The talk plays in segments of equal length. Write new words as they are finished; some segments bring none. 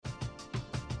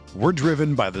We're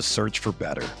driven by the search for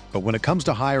better. But when it comes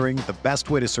to hiring, the best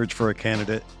way to search for a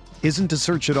candidate isn't to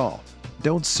search at all.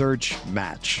 Don't search,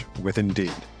 match with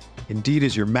Indeed. Indeed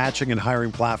is your matching and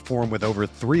hiring platform with over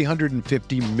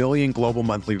 350 million global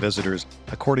monthly visitors,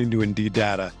 according to Indeed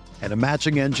data, and a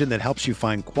matching engine that helps you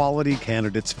find quality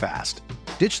candidates fast.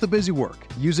 Ditch the busy work.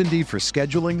 Use Indeed for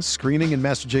scheduling, screening, and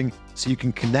messaging so you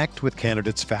can connect with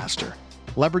candidates faster.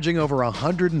 Leveraging over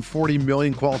 140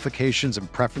 million qualifications and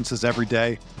preferences every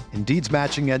day, Indeed's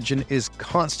matching engine is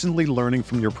constantly learning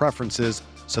from your preferences,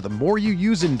 so the more you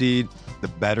use Indeed, the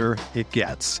better it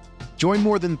gets. Join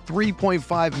more than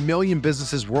 3.5 million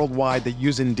businesses worldwide that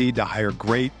use Indeed to hire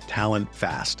great talent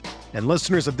fast. And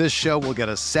listeners of this show will get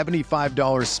a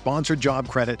 $75 sponsored job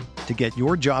credit to get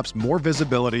your jobs more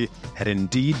visibility at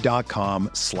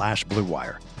Indeed.com/Blue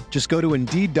Wire. Just go to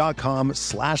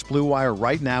Indeed.com/Blue Wire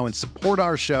right now and support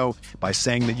our show by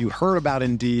saying that you heard about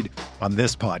Indeed on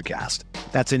this podcast.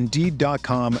 That's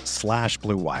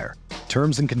Indeed.com/Blue Wire.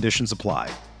 Terms and conditions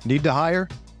apply. Need to hire?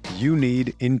 You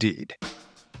need Indeed.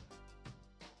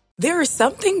 There are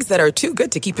some things that are too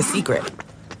good to keep a secret.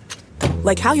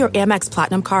 Like how your Amex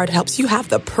Platinum card helps you have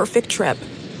the perfect trip.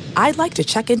 I'd like to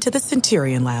check into the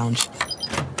Centurion Lounge.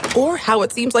 Or how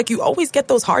it seems like you always get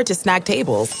those hard-to-snag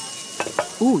tables.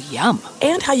 Ooh, yum.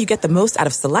 And how you get the most out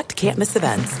of select can't-miss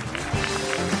events.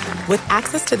 With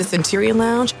access to the Centurion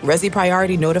Lounge, Resi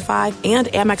Priority Notified, and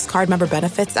Amex card member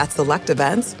benefits at select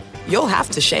events, you'll have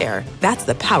to share. That's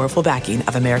the powerful backing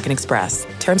of American Express.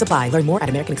 Terms apply. Learn more at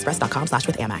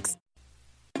americanexpress.com/withAmex.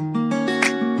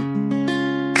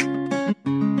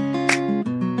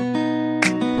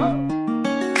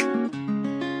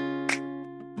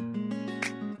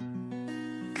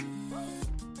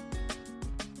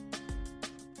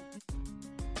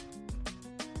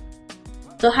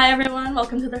 So hi everyone,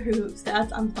 welcome to the Who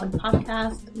Stats Unplugged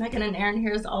podcast. Megan and Aaron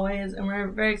here as always, and we're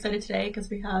very excited today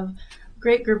because we have a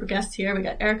great group of guests here. We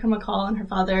got Erica McCall and her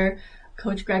father,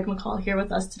 Coach Greg McCall, here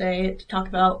with us today to talk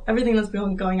about everything that's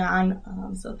been going on.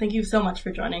 So thank you so much for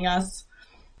joining us.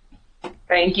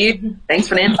 Thank you. Thanks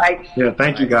for the invite. Yeah,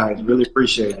 thank you guys. Really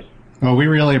appreciate it. Well, we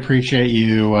really appreciate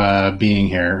you being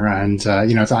here. And,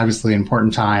 it's obviously an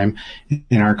important time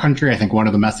in our country. I think one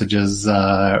of the messages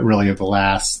really of the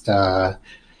last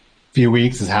few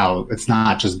weeks is how it's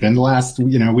not just been the last,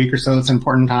 week or so that's an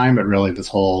important time, but really this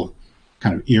whole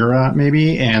kind of era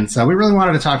maybe. And so we really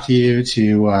wanted to talk to you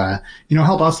to,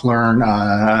 help us learn,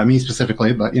 me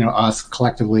specifically, but, us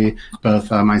collectively, both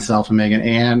myself and Megan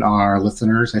and our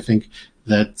listeners. I think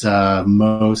that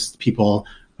most people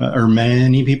or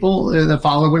many people that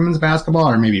follow women's basketball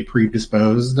are maybe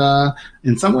predisposed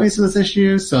in some ways to this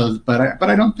issue. So, but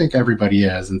I don't think everybody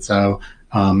is. And so,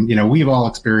 we've all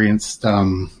experienced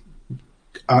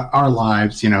our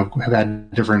lives, have had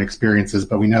different experiences,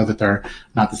 but we know that they're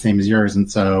not the same as yours.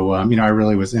 And so, I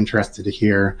really was interested to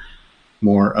hear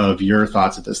more of your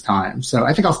thoughts at this time. So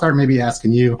I think I'll start maybe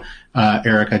asking you,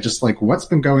 Erica, just like what's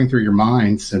been going through your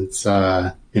mind since,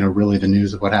 really the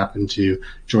news of what happened to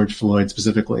George Floyd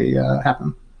specifically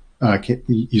happened.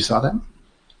 You saw that?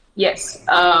 Yes.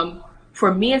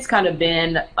 For me, it's kind of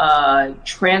been a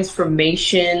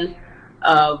transformation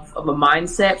of a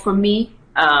mindset for me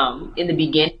in the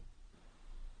beginning.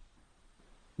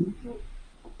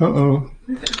 Uh-oh.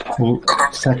 Well,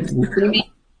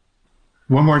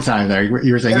 one more time there.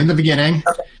 You were saying in the beginning.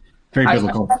 Okay. Very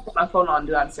biblical. I put my phone on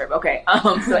Do Not Disturb. Okay.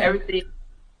 So everything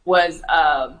was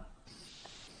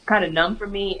kind of numb for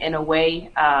me in a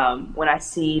way when I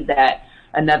see that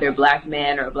another black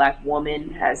man or a black woman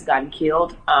has gotten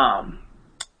killed. I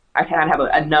kind of have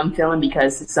a numb feeling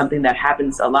because it's something that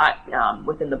happens a lot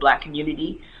within the black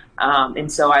community.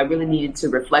 And so I really needed to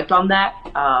reflect on that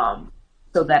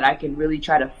so that I can really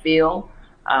try to feel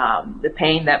the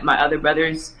pain that my other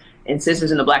brothers and sisters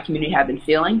in the black community have been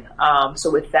feeling. So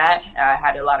with that, I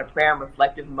had a lot of prayer and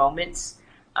reflective moments.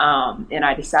 And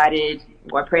I decided,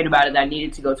 or I prayed about it, that I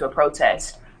needed to go to a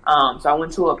protest. So I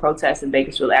went to a protest in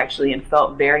Bakersfield actually and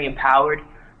felt very empowered.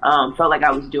 Felt like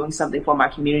I was doing something for my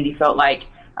community. Felt like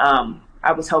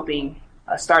I was helping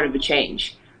a start of a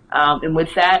change. And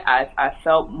with that, I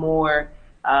felt more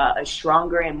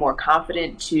stronger and more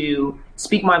confident to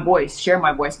speak my voice, share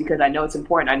my voice, because I know it's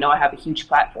important. I know I have a huge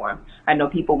platform. I know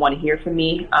people want to hear from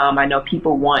me. I know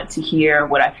people want to hear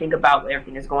what I think about what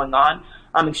everything is going on.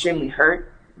 I'm extremely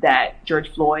hurt that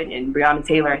George Floyd and Breonna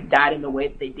Taylor died in the way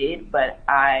that they did, but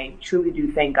I truly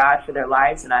do thank God for their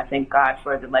lives, and I thank God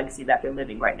for the legacy that they're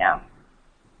living right now.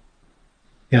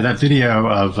 Yeah, that video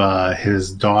of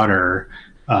his daughter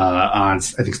on,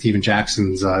 I think, Stephen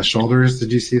Jackson's shoulders.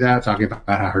 Did you see that? Talking about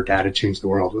how her dad had changed the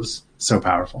world was so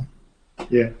powerful.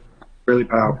 Yeah, really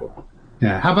powerful.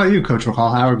 Yeah. How about you, Coach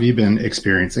McCall? How have you been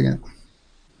experiencing it?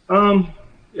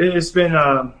 It's been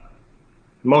an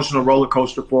emotional roller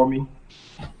coaster for me.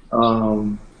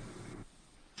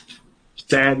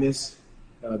 Sadness,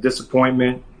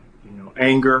 disappointment,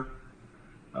 anger.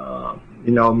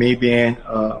 Me being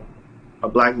a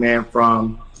black man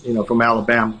from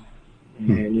Alabama,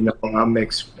 and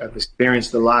I've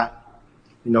experienced a lot.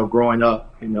 Growing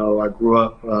up. I grew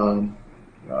up.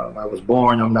 I was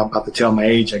born. I'm not about to tell my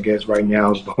age, I guess, right now. I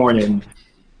was born in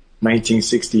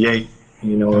 1968.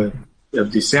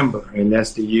 Of December, and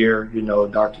that's the year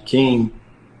Dr. King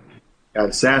got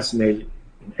assassinated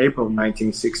in April of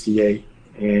 1968.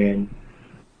 And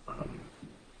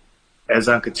as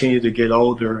I continue to get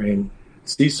older and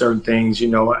see certain things,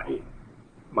 I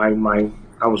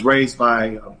was raised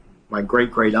by my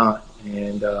great aunt,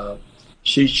 and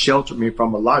she sheltered me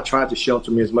from tried to shelter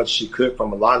me as much as she could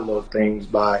from a lot of those things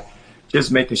by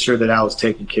just making sure that I was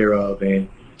taken care of, and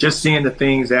just seeing the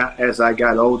things that as I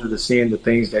got older, to seeing the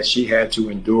things that she had to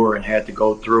endure and had to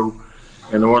go through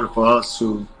in order for us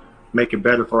to make it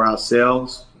better for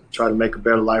ourselves, try to make a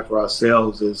better life for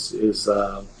ourselves it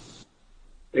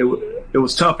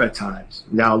was tough at times.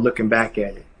 Now looking back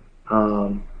at it,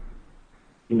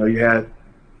 you had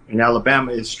in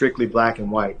Alabama, it's strictly black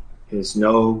and white. There's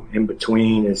no in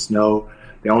between. The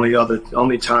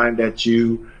only time that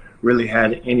you really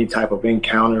had any type of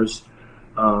encounters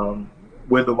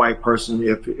with a white person,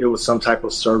 if it was some type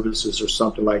of services or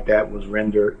something like that was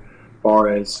rendered, far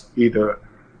as either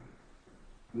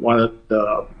one of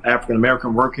the African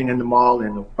American working in the mall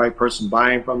and a white person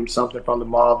buying something from the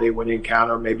mall, they would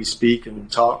encounter, maybe speak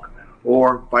and talk,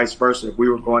 or vice versa. If we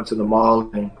were going to the mall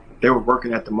and they were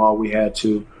working at the mall, we had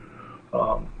to,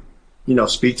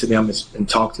 speak to them and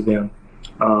talk to them.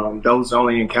 Those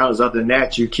only encounters. Other than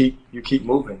that, you keep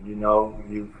moving.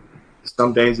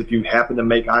 Some days, if you happen to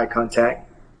make eye contact,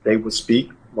 they would speak.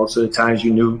 Most of the times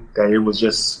you knew that it was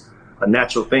just a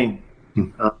natural thing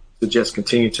to just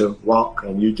continue to walk,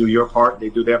 and you do your part, they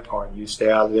do their part. You stay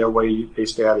out of their way, they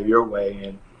stay out of your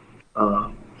way.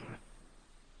 And,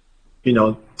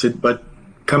 but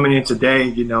coming in today,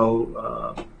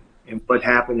 and what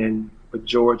happened with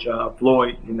George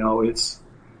Floyd, it's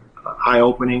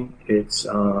eye-opening. It's,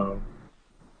 I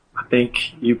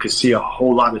think you could see a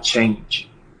whole lot of change.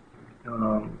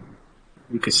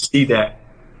 You could see that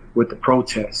with the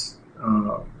protests.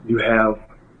 You have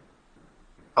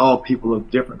all people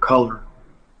of different color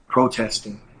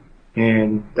protesting,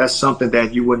 and that's something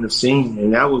that you wouldn't have seen.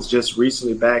 And that was just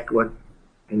recently back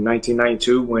in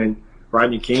 1992 when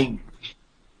Rodney King.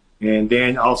 And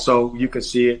then also you could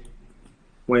see it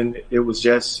when it was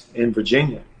just in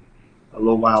Virginia a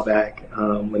little while back,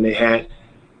 when they had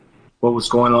what was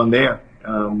going on there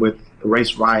with the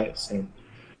race riots, and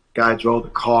guy drove the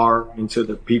car into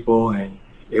the people, and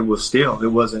it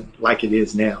wasn't like it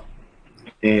is now.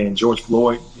 And George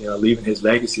Floyd, leaving his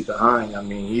legacy behind. I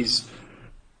mean, he's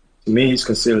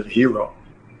considered a hero.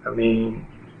 I mean,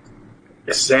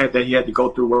 it's sad that he had to go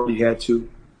through what he had to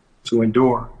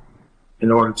endure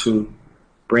in order to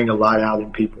bring a lot out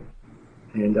in people.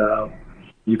 And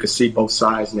you can see both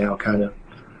sides now kind of,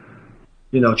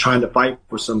 trying to fight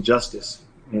for some justice,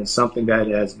 and something that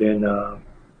has been,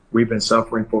 we've been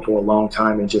suffering for a long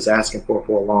time and just asking for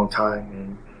a long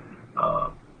time.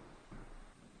 And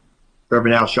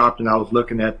Reverend Al Sharpton, I was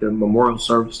looking at the memorial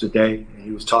service today, and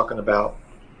he was talking about,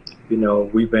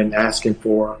 we've been asking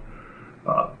for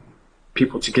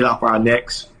people to get off our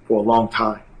necks for a long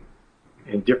time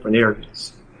in different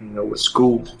areas, with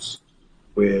schools,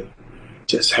 with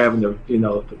just having to,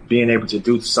 being able to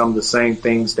do some of the same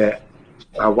things that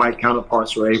our white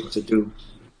counterparts were able to do.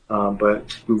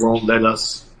 But you won't let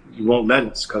us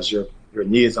because your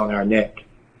knee is on our neck.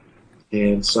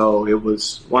 And so it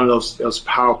was one of those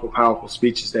powerful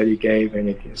speeches that he gave, and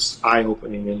it's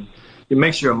eye-opening, and it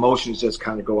makes your emotions just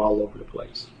kind of go all over the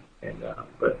place. And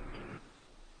but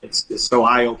it's so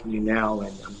eye-opening now,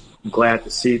 and I'm glad to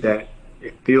see that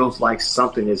it feels like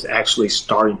something is actually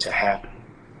starting to happen.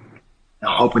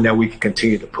 I'm hoping that we can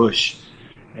continue to push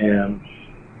and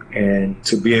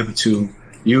to be able to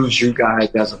use you guys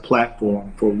as a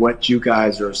platform for what you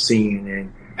guys are seeing,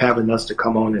 and having us to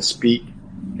come on and speak,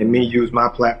 and me use my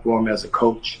platform as a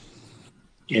coach,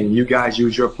 and you guys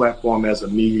use your platform as a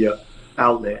media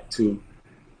outlet to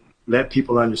let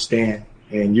people understand.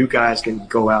 And you guys can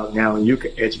go out now and you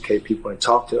can educate people and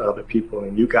talk to other people,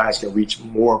 and you guys can reach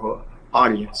more of an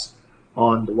audience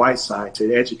on the white side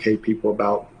to educate people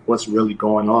about what's really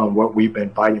going on, what we've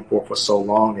been fighting for so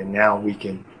long, and now we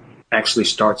can actually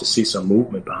start to see some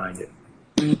movement behind it.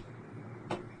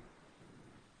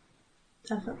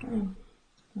 Definitely.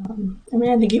 I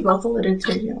mean, I think you both alluded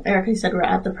to, Erica, you said we're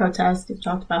at the protest. You've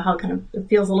talked about how kind of it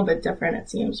feels a little bit different, it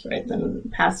seems, right,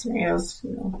 than past scenarios.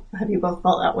 Have you both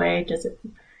felt that way? Does it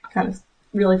kind of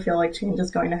really feel like change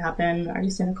is going to happen? Are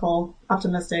you, Nicole,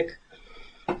 optimistic?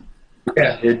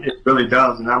 Yeah, it really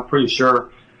does. And I'm pretty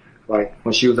sure, like,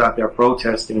 when she was out there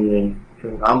protesting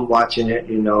and I'm watching it,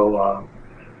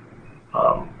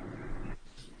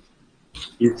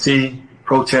 you see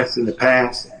protests in the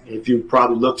past. If you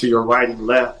probably look to your right and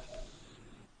left,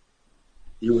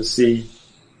 you would see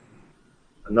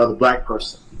another black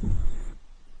person.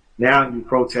 Now you're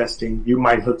protesting, you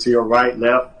might look to your right,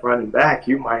 left, front, and back.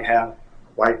 You might have a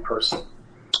white person,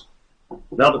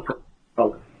 another person of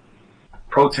color,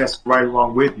 protesting right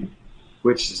along with you,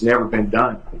 which has never been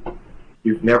done.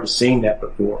 You've never seen that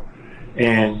before.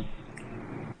 And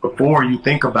before you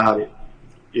think about it,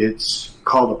 it's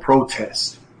called a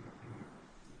protest.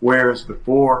 Whereas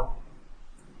before,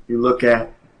 you look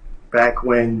at back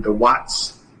when the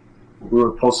Watts, we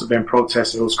were supposed to have been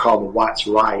protesting, it was called the Watts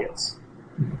riots.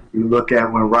 You look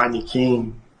at when Rodney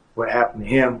King, what happened to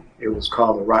him, it was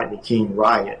called the Rodney King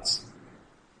riots.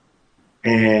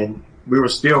 And we were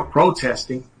still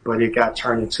protesting, but it got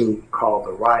turned into called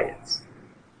the riots.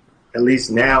 At least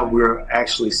now we're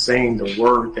actually saying the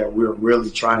word that we're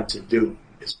really trying to do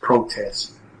is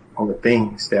protest on the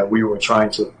things that we were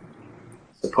trying to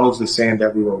supposedly saying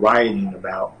that we were rioting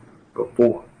about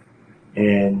before.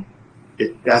 And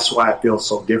that's why it feels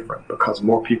so different, because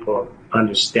more people are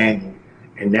understanding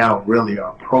and now really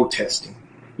are protesting.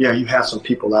 Yeah, you have some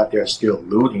people out there still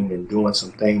looting and doing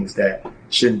some things that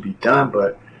shouldn't be done,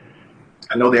 but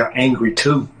I know they're angry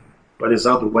too. But there's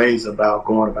other ways about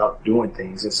going about doing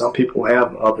things. And some people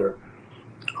have other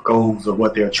goals of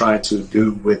what they're trying to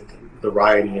do with the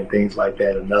rioting and things like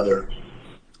that. Another,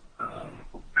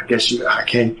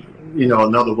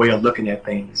 another way of looking at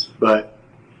things. But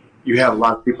you have a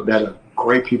lot of people that are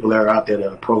great people that are out there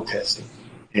that are protesting.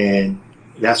 And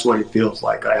that's what it feels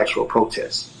like, an actual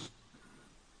protest.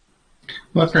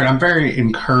 Well, that's great. I'm very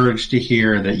encouraged to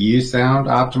hear that you sound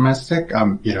optimistic.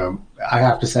 I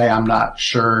have to say I'm not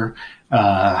sure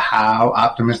how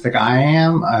optimistic I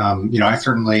am. I'm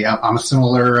a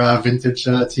similar vintage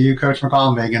to you, Coach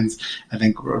McCall. Megan's, I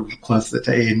think, close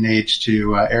to age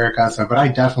to Erica. But I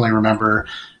definitely remember.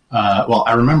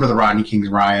 I remember the Rodney King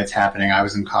riots happening. I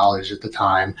was in college at the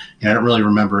time. I don't really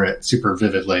remember it super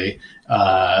vividly.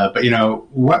 But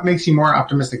what makes you more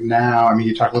optimistic now? I mean,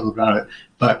 you talked a little bit about it,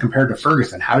 but compared to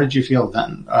Ferguson, how did you feel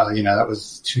then? That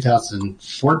was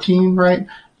 2014, right?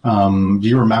 Do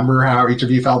you remember how each of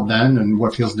you felt then and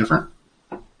what feels different?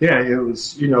 Yeah, it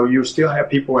was, you still have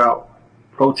people out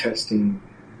protesting,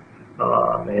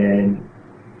 but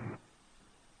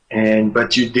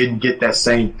you didn't get that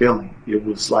same feeling. It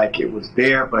was like it was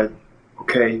there, but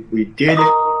okay, we did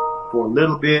it for a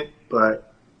little bit,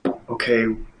 but okay,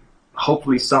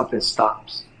 hopefully something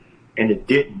stops. And it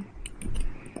didn't.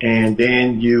 And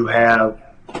then you have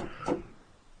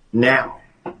now.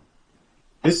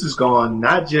 This is gone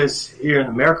not just here in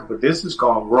America, but this is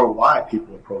gone worldwide.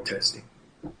 People are protesting.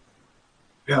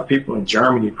 You have people in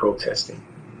Germany protesting.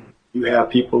 You have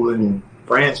people in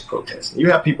France protesting. You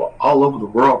have people all over the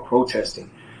world protesting.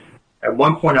 At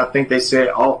one point, I think they said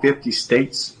all 50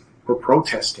 states were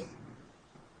protesting.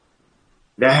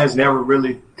 That has never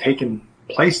really taken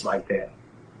place like that.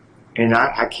 And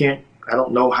I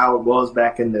don't know how it was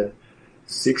back in the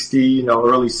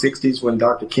early 60s when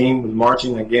Dr. King was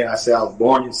marching. Again, I said I was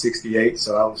born in 68,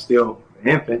 so I was still an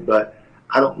infant, but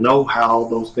I don't know how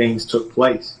those things took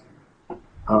place.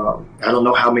 I don't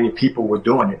know how many people were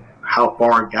doing it, how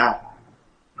far it got.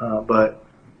 But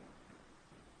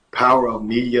power of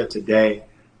media today,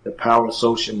 the power of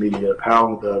social media, the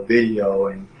power of the video,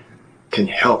 and can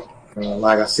help.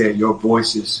 Like I said, your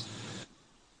voices,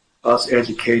 us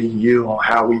educating you on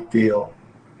how we feel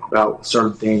about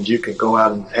certain things. You can go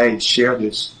out and, hey, share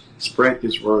this, spread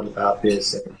this word about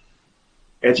this, and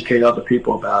educate other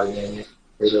people about it. And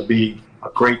it'll be a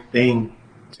great thing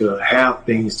to have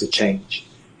things to change.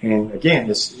 And again,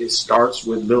 it starts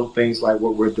with little things like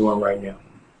what we're doing right now.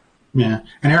 Yeah.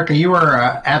 And Erica, you were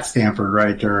at Stanford,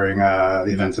 right, during the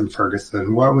events in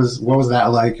Ferguson. What was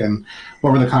that like, and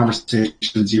what were the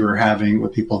conversations you were having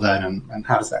with people then, and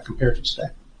how does that compare to today?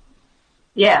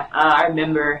 Yeah, I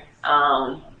remember,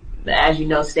 as you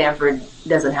know, Stanford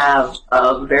doesn't have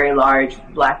a very large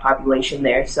black population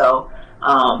there, so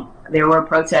there were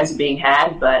protests being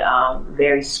had, but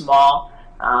very small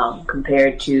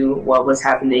compared to what was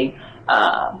happening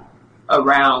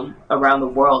around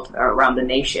the world, or around the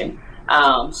nation.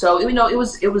 So it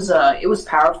was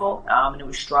powerful and it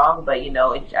was strong, but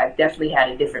I definitely had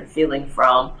a different feeling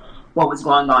from what was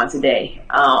going on today.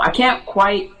 I can't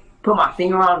quite put my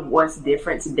finger on what's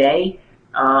different today.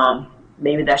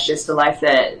 Maybe that's just the life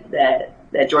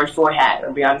that George Floyd had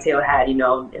or Breonna Taylor had, and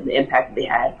the impact that they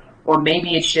had. Or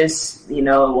maybe it's just,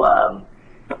 the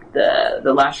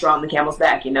last straw on the camel's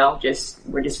back,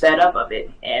 we're just fed up of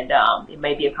it. And it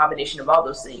may be a combination of all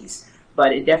those things.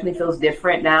 But it definitely feels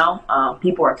different now.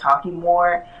 People are talking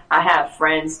more. I have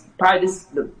friends, probably this is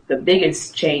the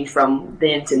biggest change from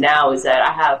then to now is that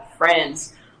I have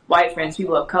friends, white friends,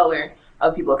 people of color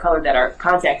that are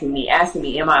contacting me, asking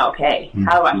me, am I okay?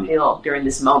 How do I feel during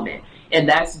this moment? And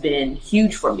that's been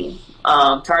huge for me.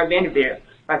 Tara Vanderveer,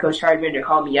 my coach Tara Vanderveer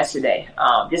called me yesterday,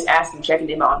 just asking, checking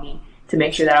in on me to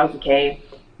make sure that I was okay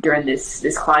during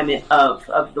this climate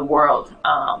of the world.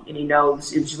 And it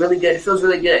was really good. It feels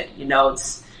really good.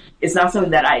 It's not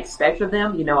something that I expect of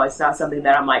them. It's not something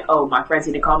that I'm like, oh, my friends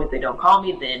need to call me. If they don't call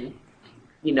me, then,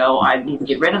 I need to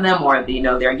get rid of them or,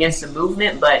 they're against the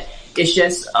movement. But it's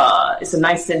just, it's a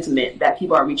nice sentiment that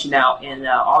people are reaching out and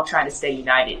all trying to stay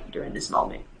united during this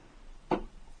moment.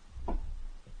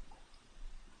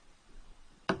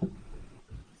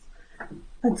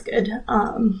 That's good.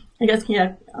 I guess,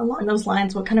 along those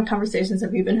lines, what kind of conversations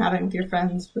have you been having with your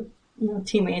friends, with,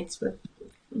 teammates, with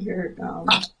your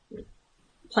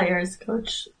players,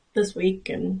 coach, this week,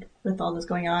 and with all this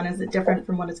going on? Is it different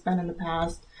from what it's been in the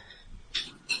past?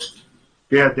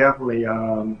 Yeah, definitely.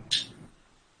 I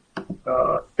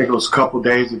think it was a couple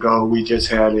days ago, we just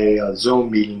had a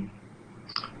Zoom meeting.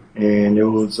 And it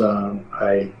was,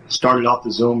 I started off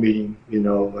the Zoom meeting,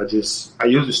 I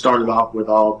usually started off with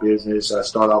all business. I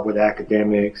start off with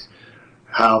academics,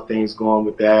 how things going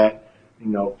with that,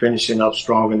 finishing up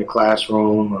strong in the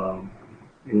classroom,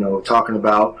 talking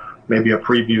about maybe a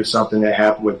preview of something that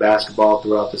happened with basketball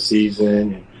throughout the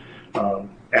season, and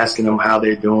asking them how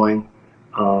they're doing,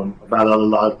 about a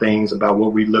lot of things, about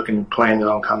what we're planning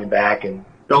on coming back and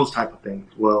those type of things.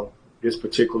 Well, this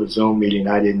particular Zoom meeting,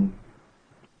 I didn't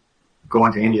go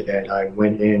into any of that. I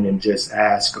went in and just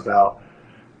asked about,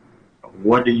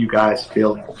 what are you guys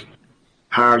feeling?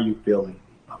 How are you feeling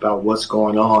about what's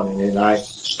going on? And then I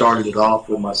started it off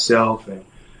with myself and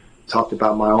talked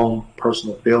about my own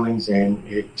personal feelings, and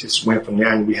it just went from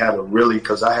there. And we had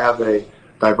because I have a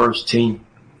diverse team,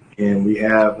 and we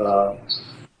have,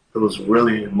 it was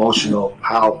really emotional,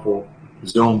 powerful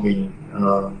Zoom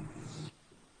meeting.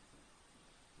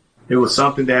 It was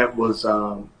something that was,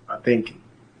 I think,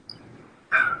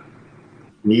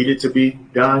 needed to be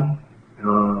done.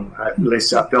 At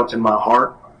least I felt in my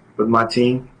heart with my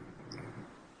team,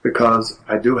 because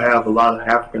I do have a lot of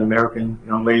African American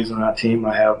young ladies on our team.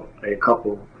 I have a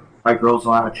couple white girls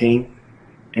on our team,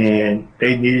 and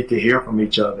they needed to hear from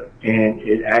each other. And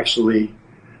it actually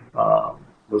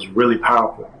was really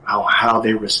powerful how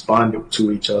they responded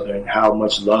to each other and how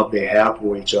much love they have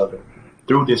for each other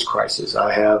through this crisis.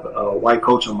 I have a white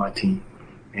coach on my team,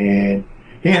 and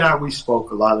he and we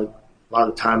spoke a lot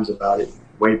of times about it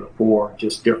way before,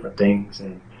 just different things.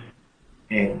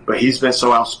 But he's been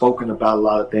so outspoken about a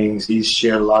lot of things. He's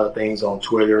shared a lot of things on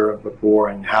Twitter before,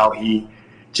 and how he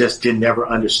just didn't ever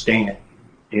understand,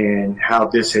 and how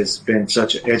this has been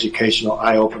such an educational,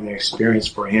 eye-opening experience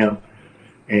for him,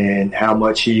 and how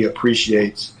much he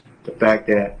appreciates the fact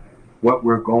that what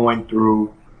we're going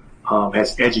through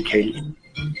has educated him.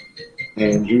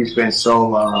 And he's been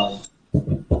so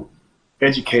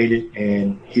educated,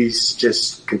 and he's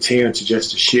just continuing to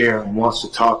share and wants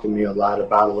to talk to me a lot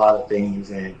about a lot of things,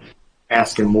 and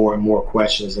asking more and more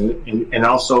questions, and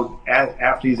also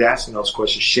after he's asking those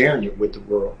questions, sharing it with the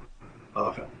world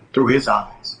through his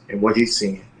eyes and what he's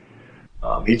seeing.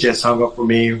 He just hung up for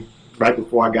me right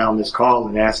before I got on this call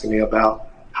and asking me about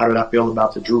how did I feel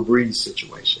about the Drew Brees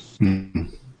situation. Mm-hmm.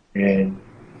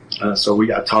 And so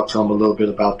I talked to him a little bit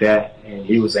about that, and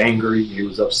he was angry. He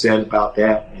was upset about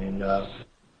that. And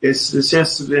it's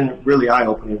just been really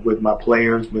eye-opening with my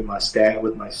players, with my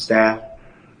staff.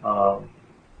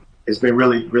 It's been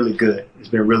really, really good. It's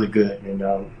been really good.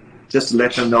 And just to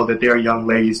let them know that there are young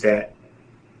ladies that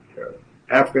are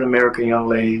African-American young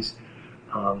ladies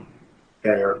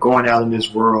that are going out in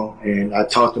this world. And I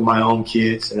talk to my own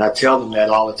kids, and I tell them that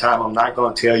all the time. I'm not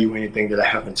going to tell you anything that I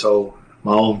haven't told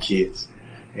my own kids.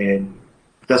 And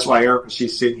that's why Erica,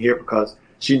 she's sitting here, because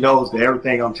she knows that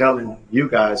everything I'm telling you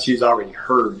guys, she's already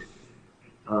heard.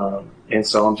 And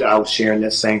so I was sharing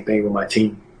that same thing with my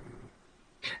team.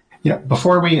 Yeah.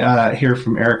 Before we hear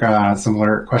from Erica on a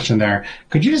similar question there,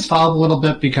 could you just follow up a little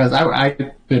bit? Because I've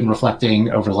been reflecting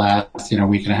over the last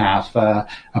week and a half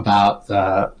about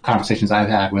the conversations I've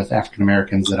had with African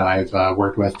Americans that I've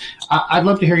worked with. I'd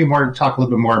love to hear you talk a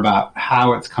little bit more about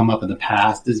how it's come up in the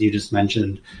past, as you just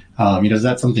mentioned, Is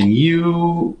that something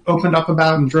you opened up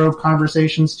about and drove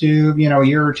conversations to, a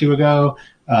year or two ago?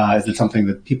 Is it something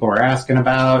that people are asking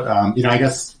about? I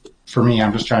guess for me,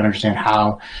 I'm just trying to understand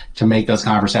how to make those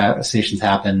conversations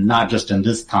happen, not just in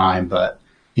this time, but,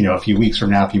 a few weeks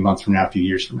from now, a few months from now, a few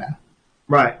years from now.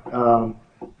 Right.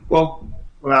 Well,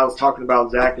 when I was talking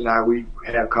about Zach and I, we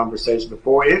had a conversation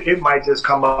before. It might just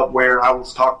come up where I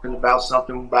was talking about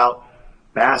something about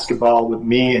basketball with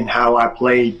me and how I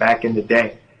played back in the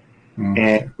day. Mm-hmm.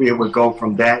 And we would go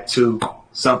from that to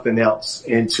something else,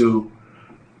 into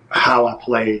how I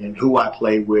played and who I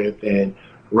played with, and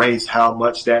raised how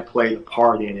much that played a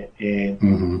part in it.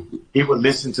 And he would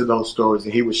listen to those stories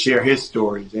and he would share his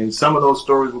stories. And some of those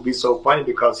stories would be so funny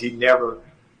because he never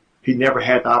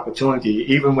had the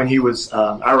opportunity. Even when he was,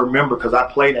 I remember, because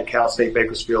I played at Cal State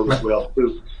Bakersfield as well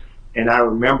too. And I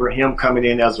remember him coming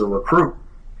in as a recruit.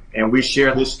 And we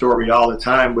share this story all the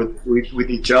time with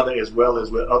each other as well as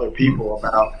with other people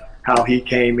about how he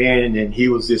came in and he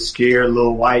was this scared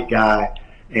little white guy,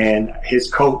 and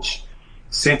his coach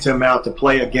sent him out to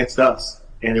play against us.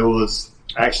 And it was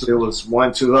 4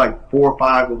 or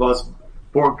 5 of us,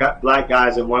 4 black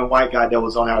guys and 1 white guy that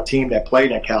was on our team that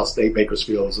played at Cal State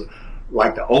Bakersfield. It was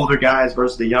like the older guys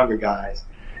versus the younger guys.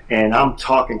 And I'm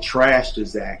talking trash to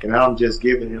Zach, and I'm just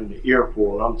giving him the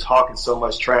earful. I'm talking so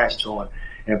much trash to him.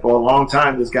 And for a long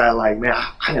time, this guy man,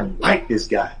 I didn't like this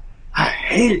guy. I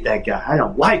hated that guy. I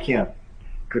don't like him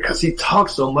because he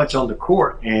talks so much on the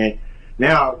court. And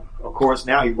now, of course,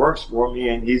 he works for me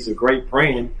and he's a great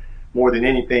friend more than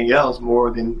anything else,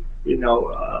 more than,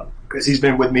 because he's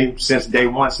been with me since day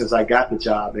one, since I got the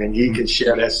job. And he can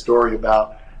share that story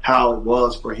about how it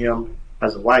was for him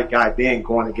as a white guy then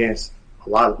going against a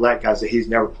lot of black guys that he's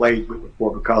never played with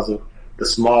before because of the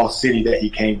small city that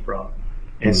he came from.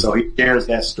 And so he shares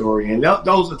that story. And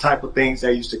those are the type of things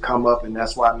that used to come up. And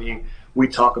that's why we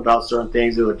talk about certain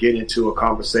things that will get into a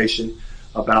conversation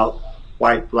about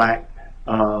white, black.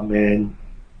 And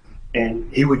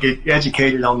he would get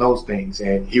educated on those things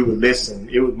and he would listen.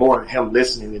 It was more him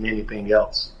listening than anything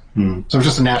else. So it's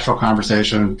just a natural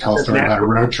conversation, tell a story about a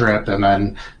road trip, and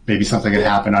then maybe something had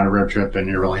happened on a road trip and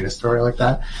you're relating a story like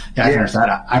that. Yeah, I can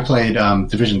understand. I played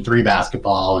Division III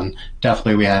basketball, and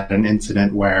definitely we had an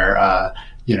incident where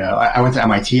I went to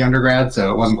MIT undergrad, so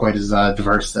it wasn't quite as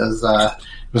diverse as it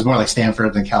was more like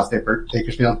Stanford than Cal State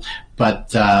Bakersfield.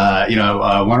 But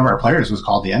one of our players was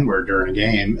called the N-word during a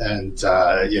game, and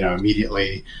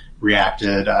immediately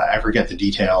reacted. I forget the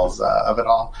details of it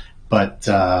all. But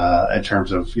in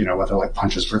terms of whether like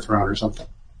punches were thrown or something,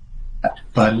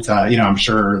 but I'm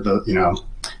sure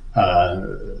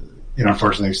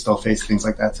unfortunately we still face things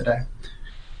like that today.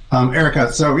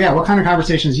 Erica, so what kind of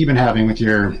conversations have you been having with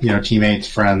your teammates,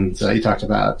 friends? You talked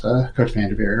about Coach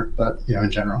Vanderveer, but in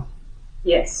general.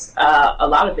 Yes, a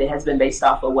lot of it has been based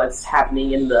off of what's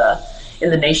happening in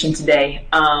the nation today.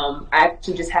 I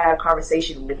actually just had a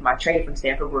conversation with my trainer from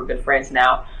Stanford. We're good friends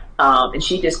now. And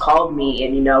she just called me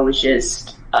and, was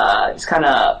just kind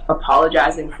of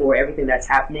apologizing for everything that's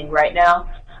happening right now.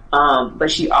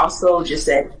 But she also just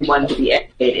said she wanted to be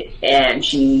educated. And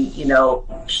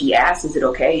she asked, is it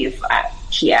okay if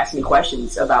she asked me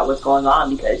questions about what's going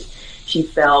on? Because she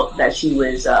felt that she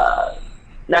was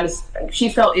she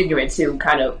felt ignorant to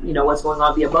kind of, what's going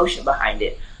on, the emotion behind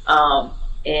it.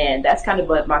 And that's kind of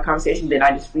what my conversation been.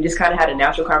 We just kind of had a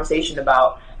natural conversation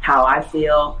about how I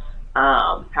feel,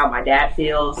 how my dad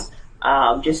feels,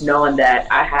 just knowing that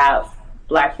I have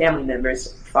black family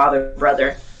members, father,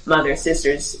 brother, mother,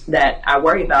 sisters that I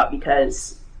worry about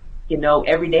because,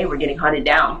 every day we're getting hunted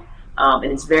down,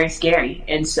 and it's very scary.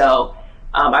 And so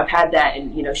I've had that,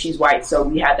 and, she's white, so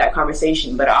we had that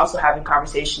conversation, but also having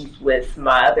conversations with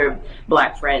my other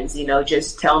black friends,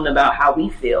 just telling them about how we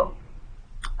feel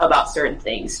about certain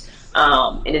things.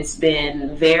 And it's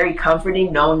been very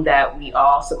comforting knowing that we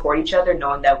all support each other,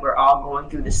 knowing that we're all going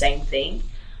through the same thing.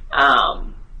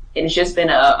 And it's just been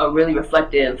a really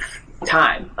reflective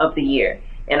time of the year.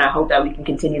 And I hope that we can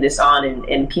continue this on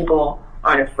and people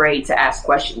aren't afraid to ask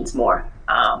questions more,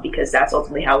 because that's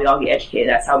ultimately how we all get educated.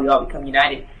 That's how we all become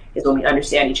united, is when we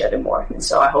understand each other more. And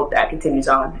so I hope that continues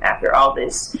on after all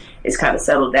this is kind of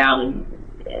settled down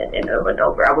and over and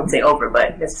over. I wouldn't say over,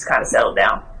 but this is kind of settled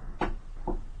down.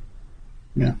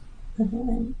 Yeah. I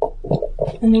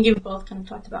think you've both kind of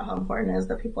talked about how important it is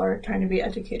that people are trying to be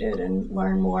educated and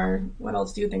learn more. What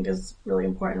else do you think is really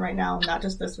important right now, not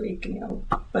just this week,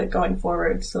 but going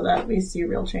forward, so that we see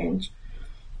real change?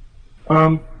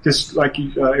 Just like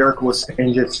Erica was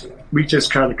saying, we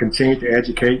just kind of continue to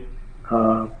educate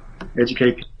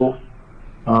people,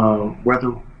 no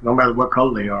matter what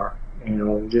color they are.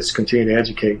 Just continue to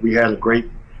educate. We had a great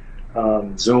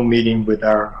Zoom meeting with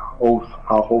our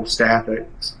whole staff at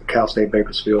Cal State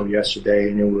Bakersfield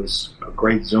yesterday, and it was a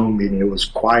great Zoom meeting. It was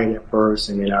quiet at first,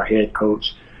 and then our head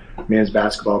coach, men's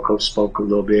basketball coach, spoke a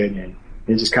little bit, and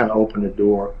it just kind of opened the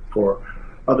door for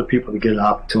other people to get an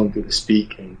opportunity to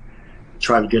speak and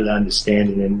try to get an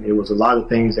understanding. And it was a lot of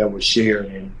things that were shared.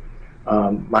 And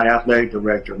my athletic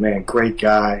director, man, great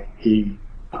guy. He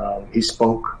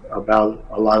spoke about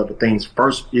a lot of the things.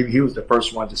 First, he was the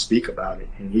first one to speak about it,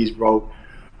 and he's wrote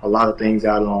a lot of things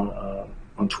out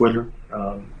on Twitter,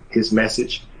 his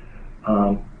message.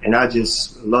 And I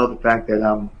just love the fact that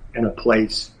I'm in a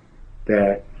place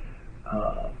that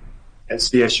at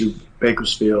CSU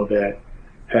Bakersfield that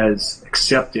has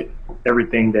accepted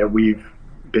everything that we've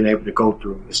been able to go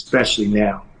through, especially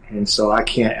now. And so I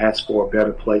can't ask for a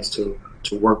better place to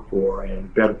work for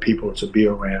and better people to be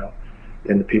around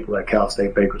than the people at Cal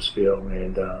State Bakersfield.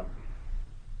 And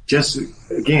just,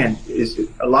 again,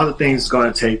 a lot of things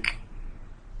going to take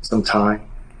some time,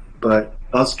 but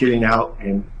us getting out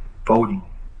and voting,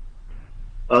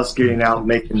 us getting out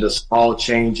making the small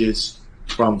changes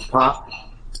from top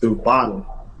to bottom,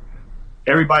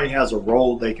 everybody has a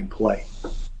role they can play.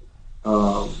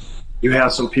 You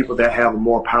have some people that have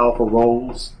more powerful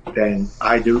roles than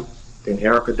I do, than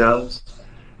Erica does,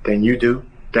 than you do,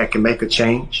 that can make a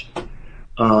change.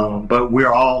 But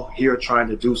we're all here trying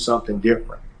to do something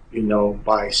different,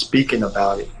 by speaking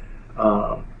about it.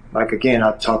 Like, again,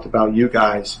 I talked about you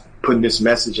guys putting this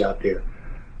message out there.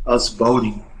 Us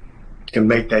voting can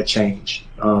make that change,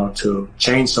 to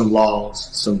change some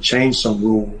laws, change some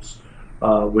rules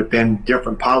within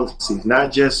different policies,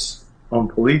 not just on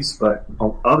police, but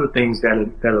on other things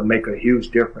that'll make a huge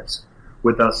difference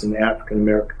with us in the African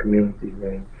American community.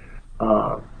 And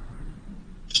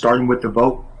starting with the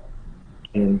vote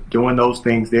and doing those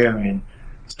things there, and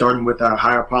starting with our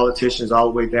higher politicians all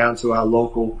the way down to our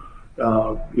local,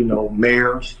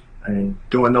 mayors, and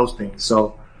doing those things.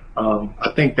 So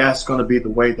I think that's going to be the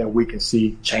way that we can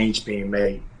see change being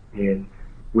made. And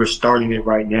we're starting it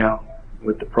right now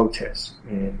with the protests.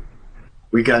 And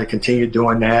we got to continue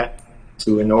doing that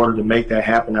in order to make that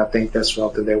happen. I think that's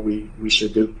something that we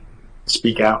should do.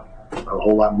 Speak out a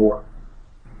whole lot more.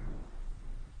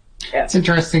 It's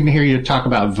interesting to hear you talk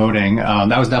about voting.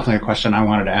 That was definitely a question I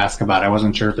wanted to ask about. I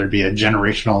wasn't sure if there'd be a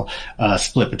generational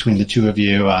split between the two of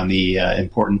you on the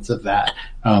importance of that.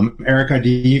 Erica, do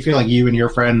you feel like you and your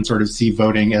friends sort of see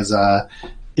voting as a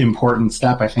important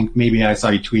step? I think maybe I saw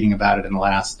you tweeting about it in the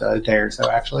last day or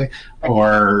so, actually.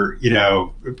 Or,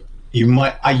 you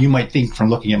might think from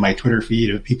looking at my Twitter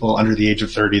feed of people under the age of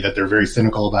 30 that they're very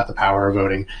cynical about the power of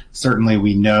voting. Certainly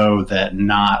we know that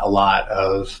not a lot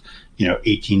of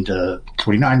 18 to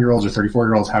 29-year-olds or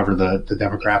 34-year-olds, however the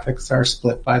demographics are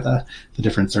split by the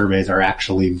different surveys, are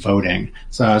actually voting.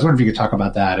 So I was wondering if you could talk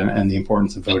about that and the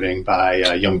importance of voting by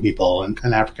young people and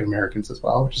African Americans as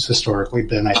well, which has historically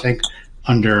been, I think,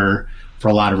 for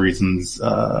a lot of reasons,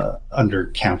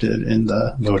 undercounted in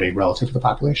the voting relative to the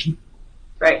population.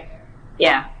 Right.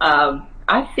 Yeah.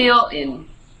 I feel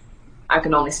I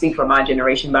can only speak for my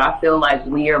generation, but I feel like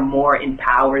we are more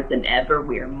empowered than ever.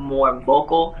 We are more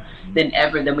vocal than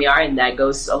ever than we are, and that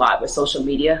goes a lot with social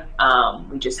media.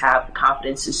 We just have the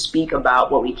confidence to speak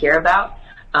about what we care about.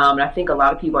 And I think a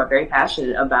lot of people are very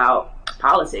passionate about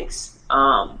politics,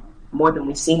 more than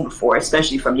we've seen before,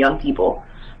 especially from young people.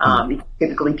 Because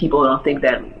typically people don't think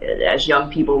that as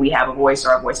young people we have a voice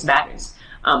or our voice matters,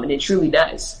 and it truly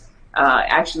does.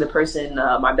 Actually, the person,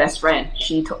 my best friend,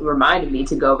 she reminded me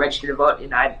to go register to vote,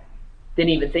 and I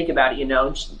didn't even think about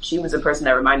it. She was the person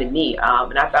that reminded me,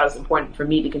 and I thought it was important for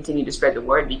me to continue to spread the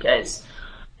word, because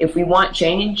if we want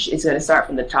change, it's going to start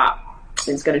from the top.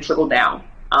 It's going to trickle down.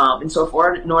 And so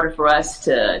in order for us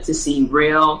to see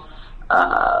real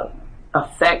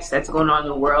effects that's going on in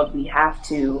the world, we have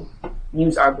to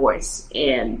use our voice.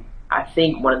 And I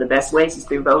think one of the best ways is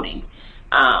through voting.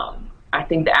 I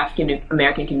think the African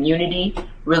American community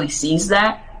really sees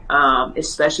that,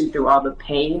 especially through all the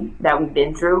pain that we've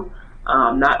been through,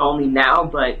 not only now,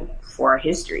 but for our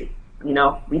history.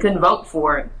 We couldn't vote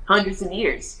for hundreds of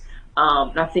years.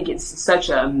 And I think it's such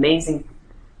an amazing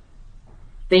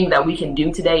thing that we can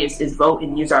do today is vote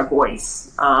and use our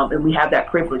voice. And we have that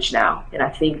privilege now. And I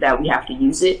think that we have to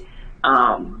use it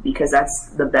because that's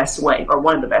the best way, or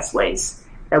one of the best ways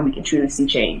that we can truly see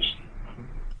change.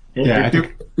 Yeah,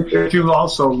 if you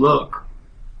also look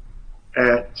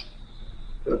at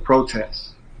the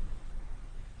protests,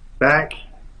 back,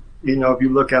 if you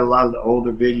look at a lot of the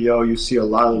older video, you see a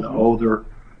lot of the older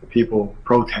people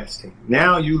protesting.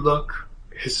 Now you look,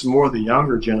 it's more the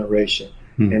younger generation,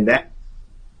 and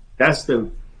that's the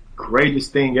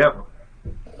greatest thing ever.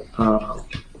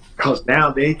 because now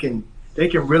they can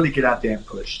really get out there and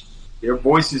push. Their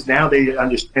voices now, they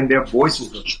understand their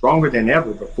voices are stronger than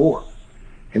ever before,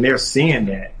 and they're seeing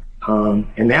that.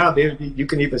 And now you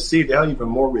can even see they're even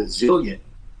more resilient,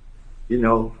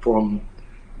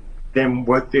 than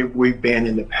what we've been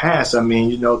in the past. I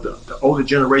mean, the older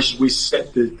generation, we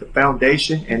set the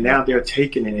foundation, and now they're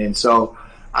taking it. And so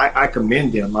I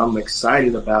commend them. I'm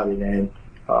excited about it. And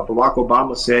Barack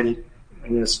Obama said it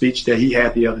in a speech that he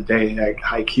had the other day,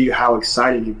 how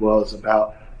excited he was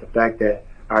about the fact that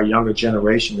our younger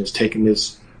generation is taking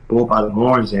this bull by the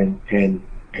horns and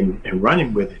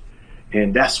running with it.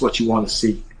 And that's what you want to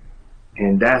see.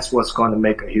 And that's what's going to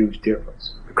make a huge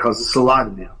difference, because it's a lot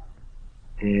of them.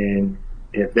 And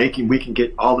if we can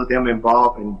get all of them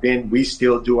involved, and then we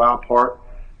still do our part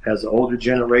as the older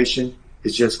generation,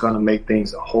 it's just going to make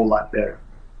things a whole lot better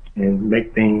and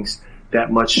make things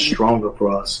that much stronger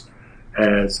for us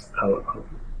as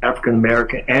African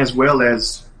American, as well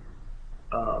as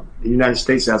the United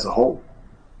States as a whole.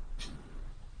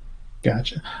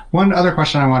 Gotcha. One other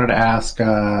question I wanted to ask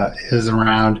is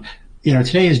around,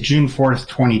 today is June 4th,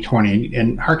 2020,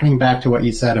 and hearkening back to what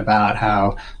you said about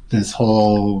how this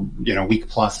whole, week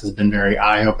plus has been very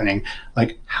eye-opening.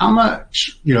 Like, how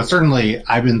much, certainly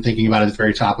I've been thinking about it, it's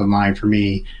very top of mind for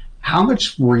me. How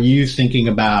much were you thinking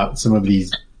about some of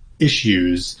these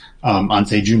issues on,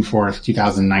 say, June 4th,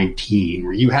 2019?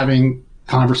 Were you having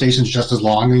conversations just as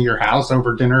long in your house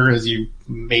over dinner as you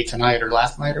made tonight or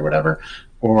last night or whatever?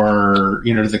 Or,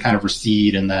 does it kind of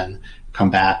recede and then come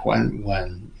back when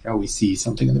we see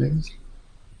something in the news?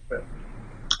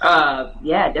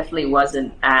 It definitely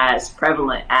wasn't as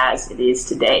prevalent as it is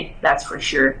today. That's for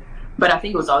sure. But I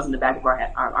think it was always in the back of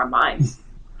our minds,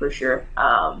 for sure,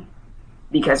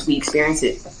 because we experience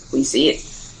it, we see it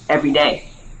every day,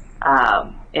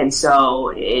 and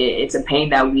so it's a pain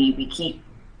that we keep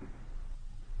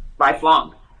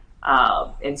lifelong.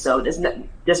 And so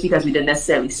just because we didn't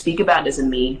necessarily speak about it doesn't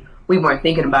mean we weren't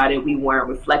thinking about it. We weren't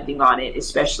reflecting on it,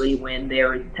 especially when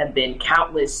there have been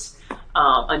countless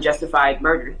unjustified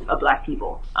murder of Black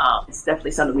people. It's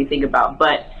definitely something we think about.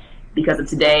 But because of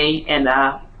today and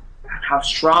how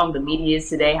strong the media is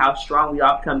today, how strong we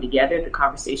all come together, the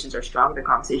conversations are stronger, the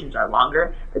conversations are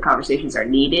longer, the conversations are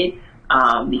needed,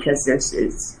 because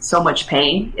there's so much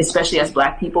pain, especially as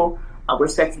Black people. We're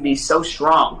expected to be so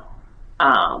strong.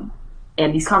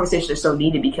 And these conversations are so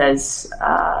needed because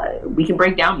we can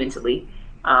break down mentally,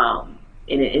 and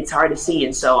it's hard to see.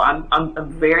 And so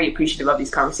I'm very appreciative of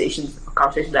these conversations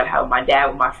that I have with my dad,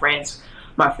 with my friends,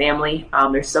 my family.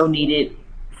 They're so needed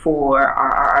for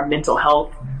our mental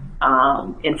health,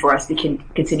 and for us to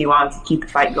continue on to keep the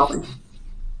fight going.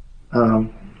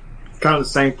 Kind of the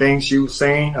same thing she was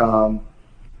saying,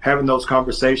 having those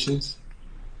conversations.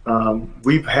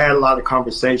 We've had a lot of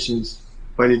conversations,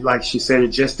 but like she said, it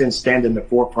just didn't stand in the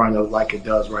forefront of like it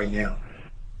does right now.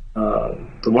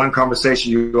 The one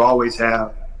conversation you always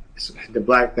have, the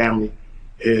Black family,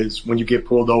 is when you get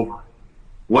pulled over.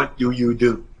 What do you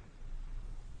do?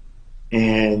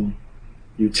 And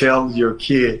you tell your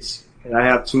kids, and I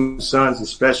have two sons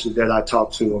especially that I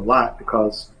talk to a lot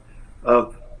because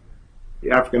of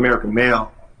the African American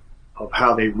male, of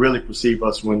how they really perceive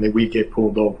us when we get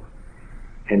pulled over,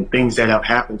 and things that have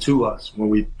happened to us when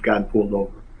we've gotten pulled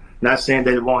over. Not saying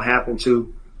that it won't happen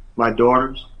to my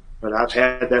daughters, but I've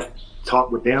had that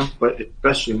talk with them, but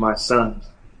especially my sons,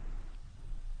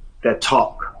 that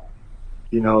talk.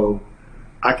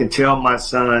 I can tell my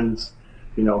sons,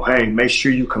 hey, make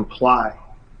sure you comply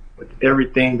with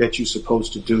everything that you're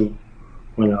supposed to do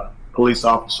when a police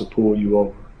officer pulls you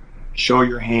over. Show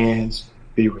your hands,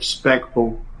 be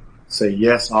respectful, say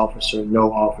yes, officer,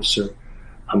 no, officer.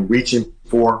 I'm reaching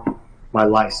for my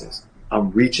license.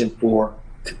 I'm reaching to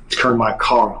turn my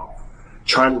car off.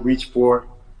 Trying to reach for it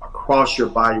across your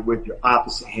body with your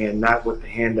opposite hand, not with the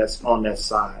hand that's on that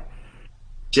side.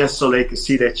 Just so they can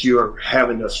see that you're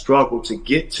having a struggle to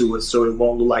get to it, so it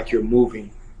won't look like you're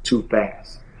moving too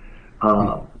fast.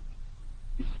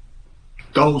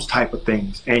 Those type of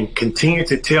things. And continue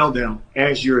to tell them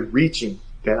as you're reaching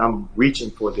that I'm reaching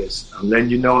for this. I'm letting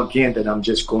you know again that I'm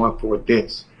just going for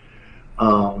this.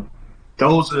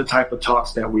 Those are the type of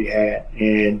talks that we had.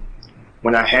 And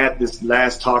when I had this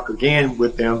last talk again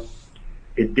with them,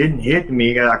 it didn't hit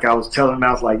me. Like I was telling them,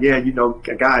 I was like, yeah,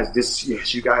 guys,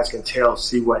 yes, you guys can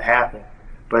see what happened.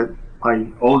 But my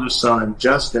older son,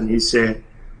 Justin, he said,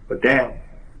 but Dad,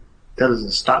 that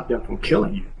doesn't stop them from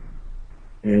killing you.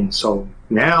 And so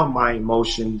now my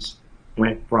emotions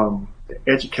went from the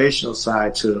educational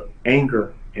side to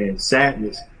anger and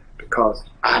sadness because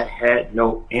I had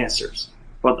no answers.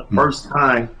 For the first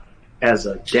time as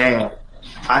a dad,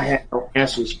 I had no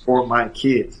answers for my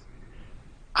kids.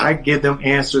 I give them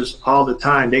answers all the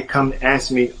time. They come and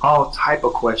ask me all type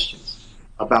of questions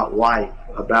about life,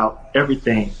 about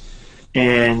everything,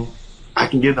 and I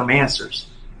can give them answers.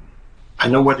 I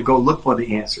know where to go look for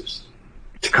the answers,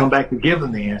 to come back and give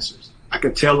them the answers. I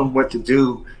can tell them what to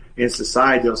do in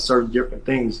society or certain different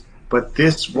things. But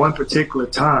this one particular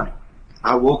time,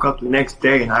 I woke up the next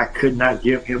day and I could not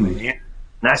give him an answer.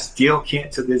 And I still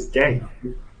can't to this day.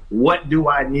 What do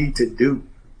I need to do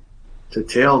to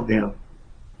tell them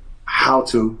how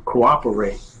to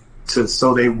cooperate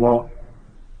so they won't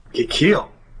get killed,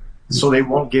 so they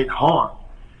won't get harmed?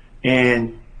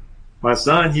 And my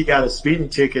son, he got a speeding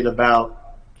ticket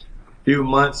about a few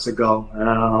months ago. I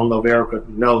don't know if Erica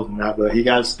knows or not, but he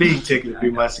got a speeding ticket a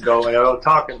few months ago, and I was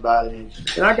talking about it.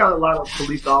 And I got a lot of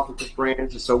police officer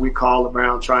friends, and so we called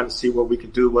around trying to see what we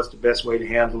could do, what's the best way to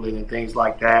handle it and things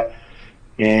like that.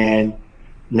 And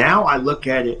now I look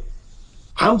at it,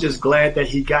 I'm just glad that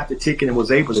he got the ticket and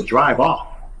was able to drive off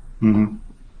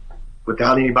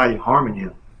without anybody harming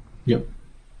him. Yep.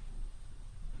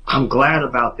 I'm glad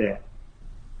about that.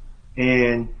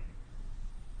 And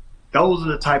those are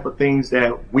the type of things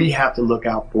that we have to look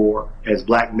out for as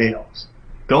black males.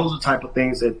 Those are the type of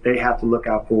things that they have to look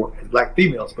out for as black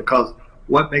females, because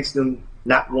what makes them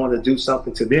not want to do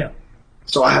something to them?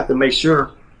 So I have to make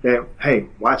sure that, hey,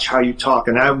 watch how you talk.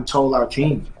 And I even told our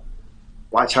team,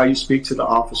 watch how you speak to the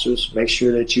officers. Make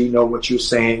sure that you know what you're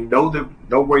saying. Know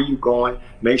where you're going.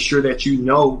 Make sure that you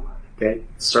know that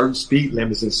certain speed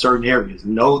limits in certain areas.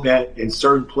 Know that in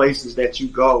certain places that you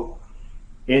go,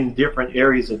 in different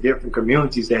areas of different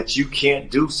communities, that you can't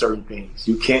do certain things.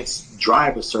 You can't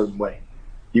drive a certain way.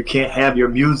 You can't have your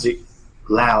music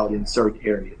loud in certain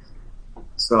areas.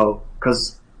 So,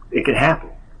 because it can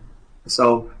happen.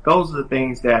 So those are the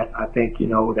things that I think,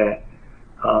 that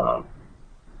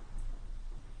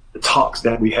the talks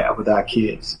that we have with our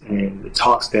kids and the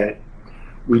talks that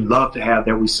we love to have,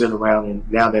 that we sit around,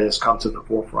 and now that it's come to the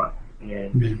forefront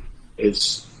and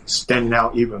it's standing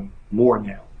out even more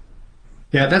now.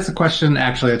 Yeah, that's a question,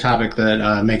 actually, a topic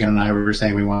that Megan and I were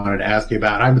saying we wanted to ask you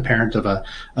about. I'm the parent of a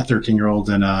 13-year-old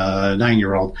and a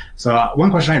 9-year-old. So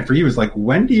one question I had for you is,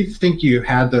 when do you think you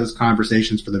had those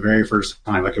conversations for the very first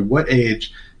time? At what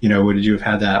age, would you have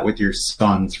had that with your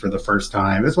sons for the first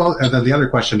time? As well, and then the other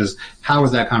question is, how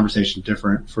was that conversation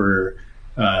different for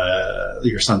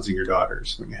your sons and your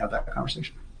daughters when you had that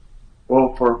conversation?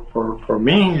 Well, for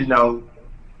me,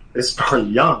 it's pretty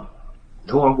young,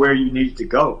 knowing where you need to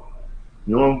go.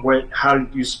 Knowing how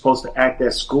you're supposed to act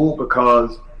at school,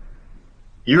 because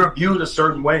you're viewed a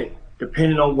certain way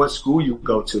depending on what school you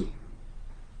go to.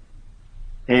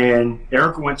 And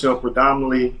Erica went to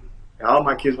all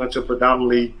my kids went to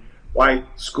predominantly white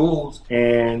schools,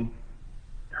 and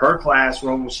her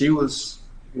classroom, she was,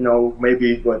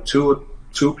 maybe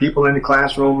two people in the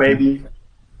classroom maybe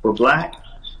were black,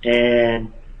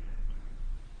 and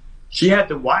she had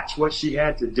to watch what she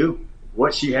had to do,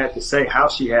 what she had to say, how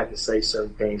she had to say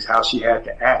certain things, how she had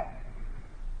to act.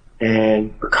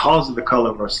 And because of the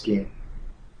color of her skin,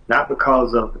 not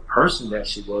because of the person that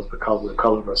she was, because of the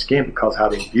color of her skin, because how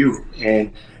they view it.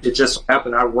 And it just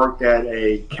happened, I worked at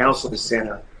a counseling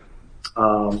center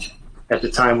at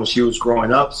the time when she was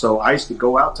growing up. So I used to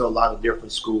go out to a lot of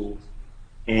different schools,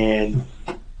 and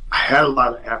I had a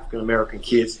lot of African-American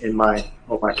kids on my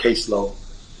caseload.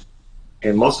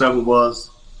 And most of it was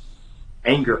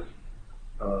anger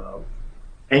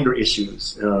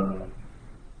issues,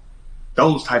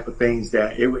 those type of things,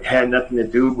 that it had nothing to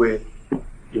do with,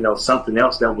 something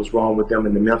else that was wrong with them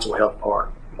in the mental health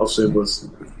part. Most of it was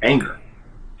anger.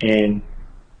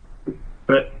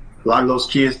 But a lot of those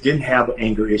kids didn't have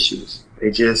anger issues. They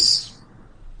just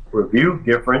were viewed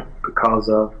different because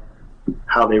of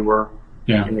how they were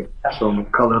in the classroom, the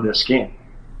color of their skin.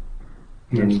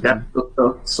 And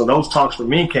so those talks for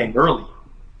me came early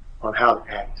on how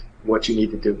to act, what you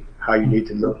need to do, how you need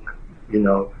to look,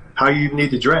 how you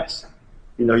need to dress.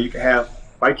 You can have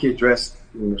white kids dressed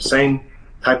in the same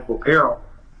type of apparel,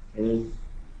 and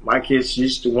my kids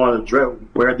used to want to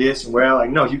wear this and wear,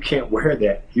 no, you can't wear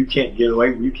that. You can't get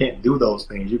away. You can't do those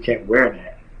things. You can't wear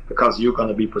that, because you're going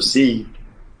to be perceived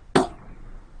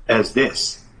as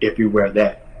this if you wear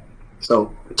that.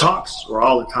 So the talks were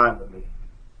all the time with me,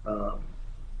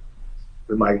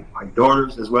 with my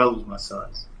daughters as well as my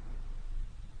sons.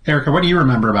 Erica, what do you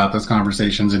remember about those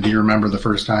conversations, and do you remember the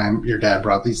first time your dad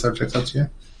brought these subjects up to you,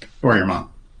 or your mom?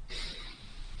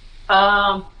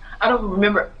 I don't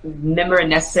remember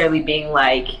necessarily being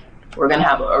like, we're gonna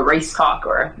have a race talk,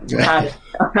 or how this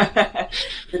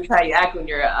is how you act when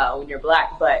you're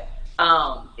black. But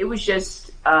it was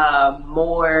just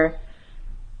more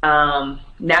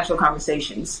natural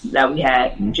conversations that we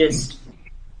had. Just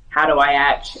how do I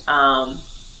act?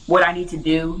 What I need to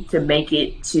do to make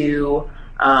it to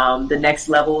the next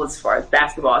level as far as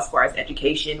basketball, as far as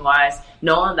education wise,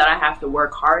 knowing that I have to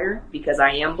work harder because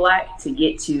I am Black to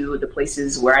get to the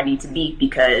places where I need to be,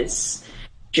 because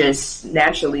just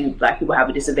naturally Black people have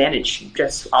a disadvantage,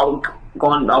 just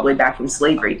going all the way back from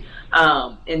slavery.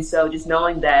 And so just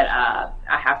knowing that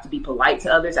I have to be polite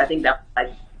to others, I think that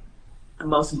like the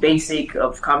most basic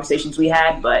of conversations we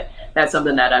had, but that's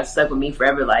something that stuck with me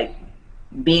forever. Like,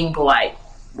 being polite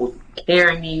will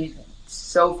carry me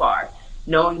so far,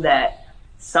 knowing that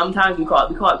sometimes we call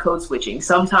it code switching.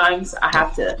 Sometimes I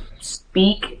have to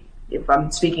speak, if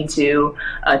I'm speaking to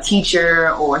a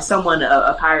teacher or someone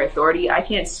of higher authority, I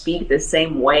can't speak the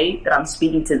same way that I'm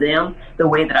speaking to them the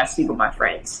way that I speak with my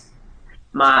friends.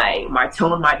 My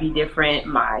tone might be different,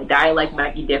 my dialect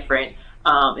might be different.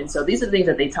 And so these are the things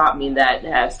that they taught me that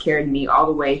has carried me all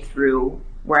the way through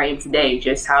where I am today,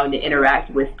 just having to interact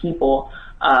with people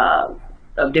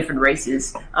of different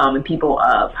races and people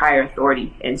of higher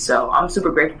authority. And so I'm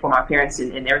super grateful for my parents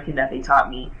and everything that they taught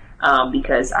me,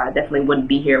 because I definitely wouldn't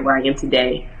be here where I am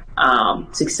today,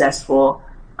 successful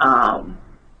and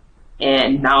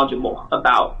knowledgeable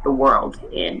about the world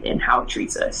and how it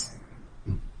treats us.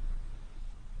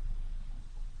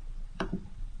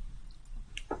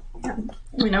 Yeah.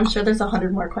 I mean, I'm sure there's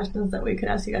 100 more questions that we could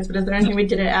ask you guys, but is there anything we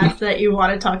didn't ask that you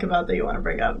want to talk about that you want to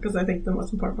bring up? Because I think the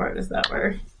most important part is that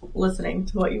we're listening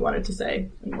to what you wanted to say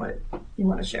and what you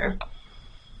want to share.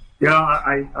 Yeah,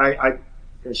 I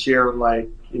can share, like,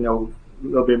 a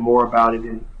little bit more about it.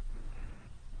 And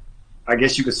I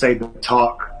guess you could say the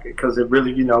talk, because it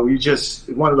really, you just,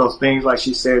 one of those things, like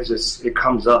she said, just it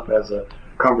comes up as a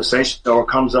conversation, or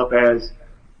comes up as,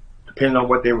 depending on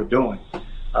what they were doing.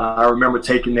 I remember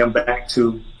taking them back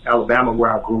to Alabama,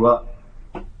 where I grew up,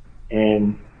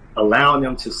 and allowing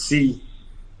them to see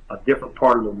a different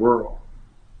part of the world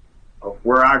of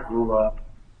where I grew up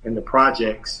in the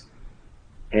projects.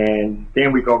 And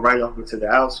then we go right over to the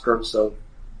outskirts of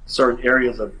certain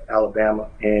areas of Alabama,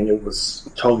 and it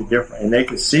was totally different. And they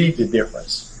could see the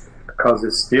difference, because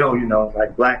it's still,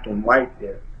 like black and white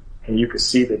there, and you could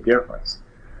see the difference.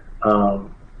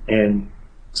 And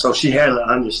so she had an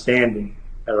understanding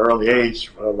at an early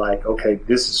age, like, okay,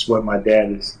 this is what my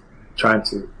dad is trying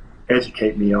to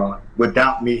educate me on,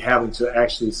 without me having to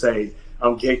actually say,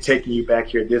 I'm taking you back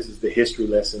here, this is the history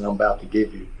lesson I'm about to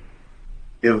give you.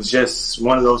 It was just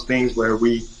one of those things where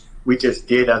we just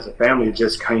did as a family. It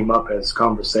just came up as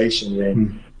conversation,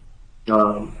 and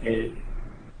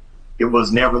it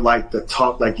was never like the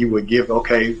talk like you would give,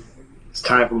 okay, it's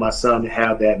time for my son to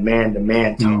have that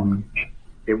man-to-man talk.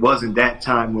 It wasn't that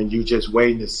time when you just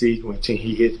waiting to see when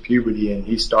he hits puberty and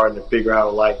he's starting to figure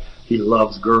out, like, he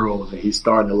loves girls and he's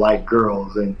starting to like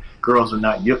girls, and girls are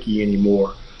not yucky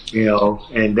anymore,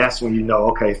 and that's when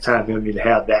okay, it's time for me to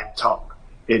have that talk.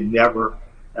 It never,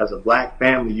 as a black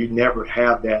family, you never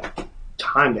have that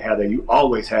time to have that. You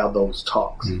always have those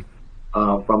talks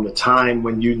from the time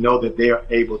when that they are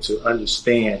able to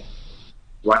understand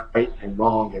right and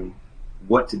wrong and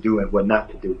what to do and what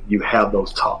not to do. You have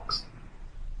those talks.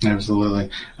 Absolutely.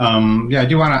 I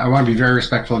want to be very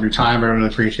respectful of your time. I really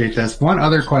appreciate this. One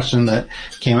other question that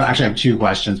came up, actually I have two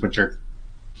questions, which are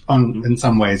in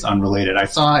some ways unrelated. I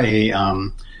saw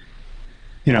a,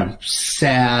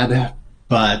 sad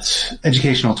but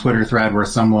educational Twitter thread where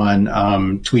someone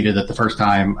tweeted that the first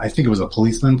time, I think it was a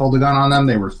policeman pulled a gun on them,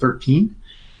 they were 13.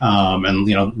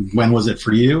 And when was it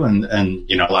for you? And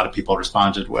a lot of people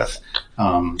responded with,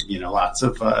 lots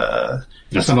of,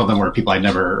 some of them were people I'd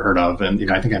never heard of.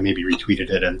 And, I think I maybe retweeted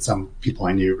it, and some people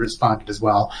I knew responded as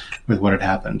well with what had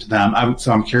happened to them.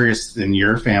 So I'm curious, in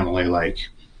your family, like,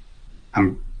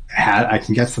 I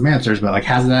can get some answers, but like,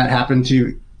 has that happened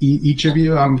to each of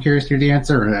you? I'm curious to hear the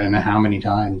answer, and how many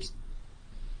times?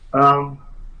 I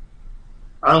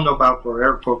don't know about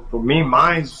for me,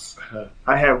 mine's,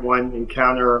 I had one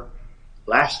encounter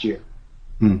last year.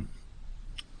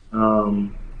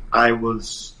 I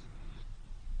was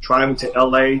driving to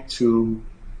LA to,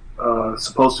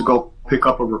 supposed to go pick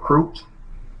up a recruit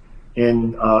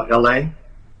in LA,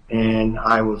 and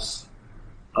I was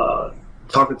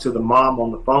talking to the mom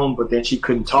on the phone, but then she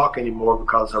couldn't talk anymore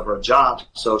because of her job.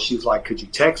 So she's like, could you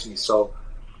text me? So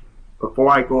before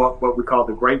I go up what we call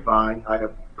the Grapevine, I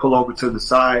pull over to the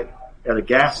side at a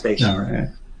gas station. All right.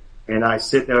 And I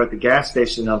sit there at the gas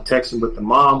station, and I'm texting with the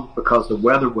mom because the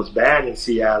weather was bad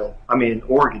in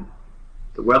Oregon.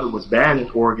 The weather was bad in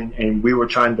Oregon, and we were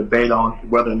trying to debate on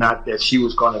whether or not that she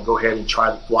was going to go ahead and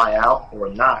try to fly out or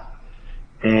not.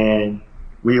 And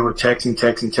we were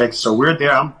texting. So we're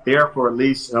there. I'm there for at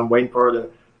least, I'm waiting for her to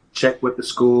check with the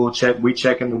school, we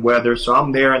checking the weather. So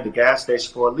I'm there at the gas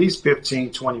station for at least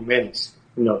 15, 20 minutes,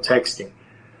 texting.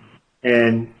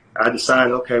 And I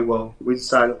decided,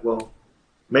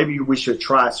 maybe we should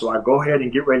try. So I go ahead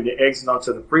and get ready to exit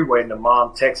onto the freeway, and the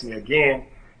mom texts me again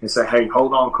and say, hey,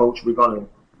 hold on, coach. We're going to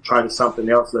try to something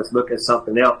else. Let's look at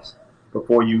something else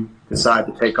before you decide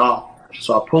to take off.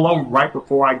 So I pull over right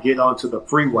before I get onto the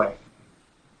freeway,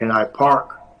 and I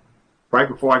park right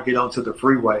before I get onto the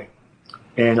freeway.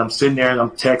 And I'm sitting there and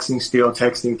I'm texting, still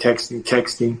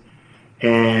texting.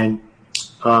 And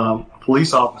a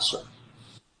police officer,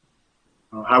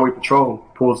 highway patrol,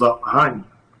 pulls up behind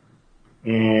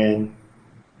me. And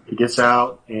he gets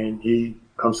out and he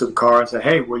comes to the car and says,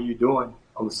 hey, what are you doing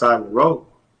on the side of the road?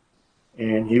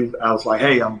 And I was like,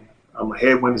 hey, I'm a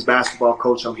head women's basketball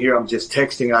coach. I'm here. I'm just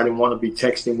texting. I didn't want to be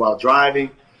texting while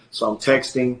driving. So I'm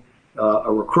texting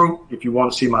a recruit. If you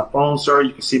want to see my phone, sir,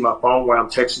 you can see my phone where I'm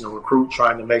texting a recruit,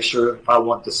 trying to make sure if I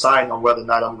want to decide on whether or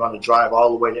not I'm going to drive all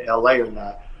the way to LA or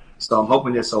not. So I'm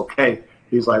hoping it's okay.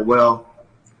 He's like, well,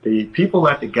 the people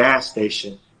at the gas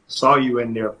station saw you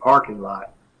in their parking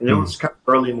lot. And it was kind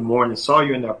of early in the morning, saw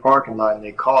you in their parking lot, and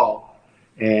they called.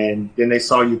 And then they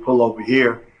saw you pull over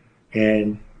here,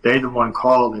 and they the one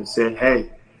called and said,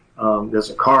 hey, there's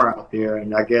a car out there.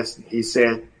 And I guess he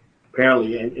said,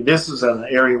 apparently, and this is an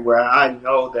area where I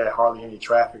know that hardly any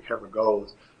traffic ever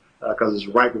goes, because it's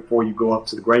right before you go up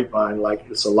to the Grapevine. Like,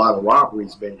 it's a lot of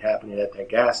robberies been happening at that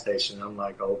gas station. I'm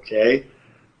like, okay.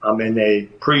 I'm in a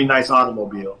pretty nice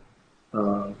automobile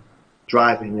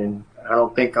driving, and I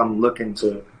don't think I'm looking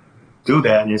to do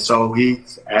that. And so he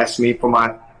asked me for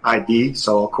my ID.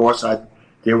 So, of course, I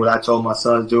did what I told my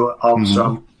son to do.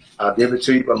 Officer, I'll give it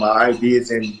to you, but my ID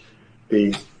is in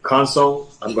the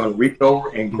console. I'm going to reach over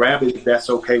and grab it if that's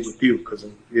okay with you, because,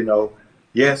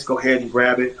 yes, go ahead and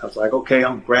grab it. I was like, okay,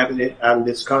 I'm grabbing it out of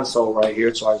this console right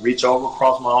here. So I reach over,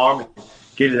 across my arm, and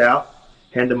get it out,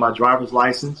 hand him my driver's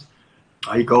license.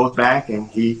 He goes back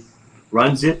and he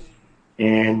runs it,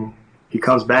 and he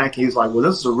comes back. He's like, well,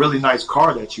 this is a really nice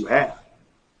car that you have.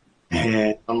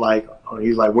 And I'm like,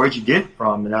 he's like, where'd you get it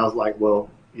from? And I was like,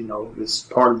 well, it's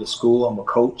part of the school. I'm a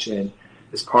coach, and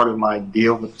it's part of my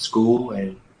deal with the school.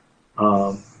 And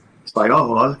it's like,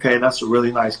 oh, well, okay, that's a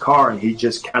really nice car. And he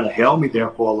just kind of held me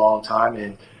there for a long time.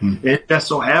 And it just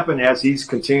so happened, as he's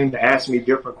continuing to ask me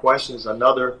different questions,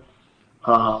 another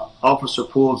officer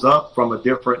pulls up from a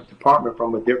different department,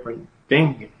 from a different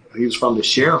thing. He was from the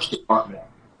sheriff's department.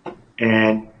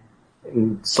 And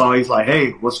so he's like,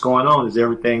 hey, what's going on? Is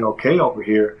everything okay over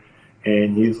here?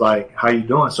 And he's like, how you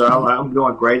doing? So I'm like, I'm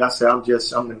doing great. I said, I'm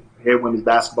the head women's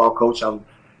basketball coach.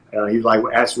 He's like,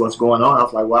 asked what's going on. I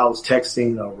was like, well, I was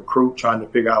texting a recruit trying to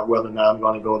figure out whether or not I'm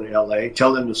going to go to LA,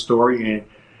 tell him the story.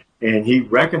 And he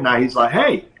recognized, he's like,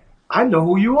 hey, I know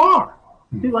who you are.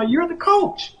 He's like, you're the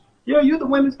coach. Yeah, you're the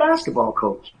women's basketball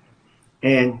coach.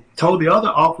 And told the other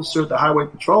officer at the highway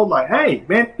patrol, like, hey,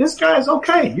 man, this guy is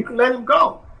okay. You can let him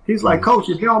go. He's like, coach,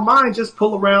 if you don't mind, just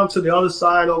pull around to the other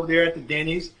side over there at the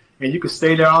Denny's, and you can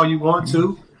stay there all you want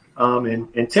to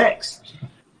and text.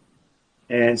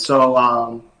 And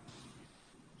so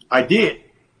I did.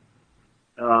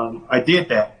 I did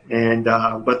that. And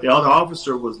but the other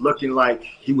officer was looking like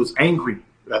he was angry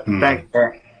at the fact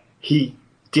that he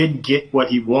didn't get what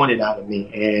he wanted out of me.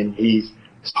 And his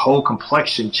whole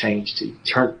complexion changed. He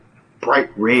turned bright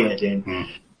red. And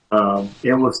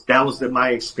that was my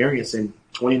experience in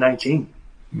 2019.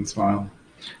 That's wild.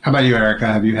 How about you, Erica?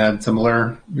 Have you had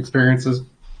similar experiences?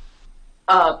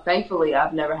 Thankfully,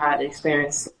 I've never had an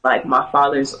experience like my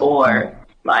father's or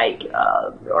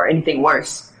anything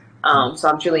worse. So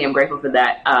I'm grateful for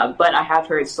that. But I have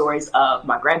heard stories of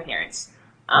my grandparents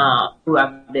who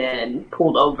have been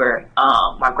pulled over.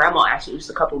 My grandma, actually, just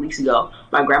a couple of weeks ago,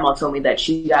 my grandma told me that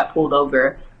she got pulled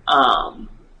over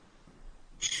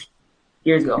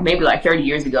years ago, maybe like 30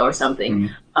 years ago or something.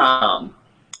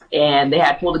 And they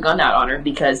had pulled a gun out on her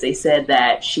because they said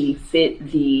that she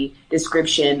fit the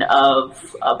description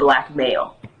of a black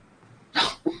male.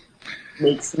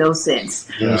 Makes no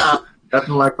sense. Yeah.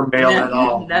 Nothing like a male at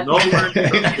all. No word.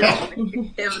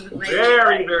 It was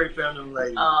very, very feminine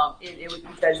lady. It was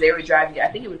because they were driving, I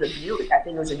think it was a Buick. I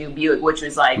think it was a new Buick, which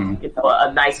was like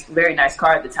a nice, very nice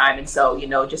car at the time. And so,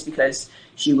 just because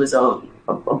she was a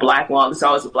black woman, so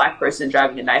I was a black person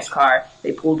driving a nice car,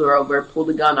 they pulled her over, pulled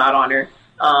a gun out on her.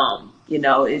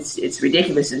 It's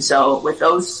ridiculous. And so with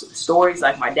those stories,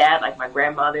 like my dad, like my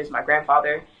grandmother's, my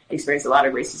grandfather experienced a lot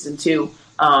of racism too.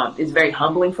 It's very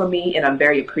humbling for me, and I'm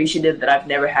very appreciative that I've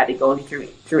never had to go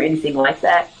through anything like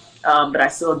that. But I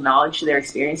still acknowledge their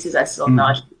experiences. I still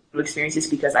acknowledge experiences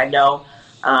because I know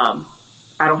I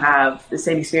don't have the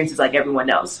same experiences like everyone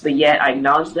else, but yet I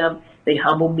acknowledge them. They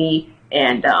humble me,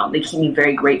 and they keep me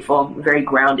very grateful, very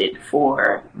grounded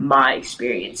for my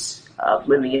experience of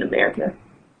living in America.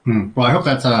 Well, I hope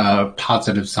that's a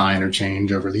positive sign of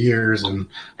change over the years, and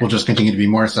will just continue to be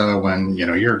more so when,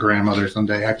 you're a grandmother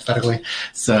someday, hypothetically.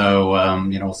 So,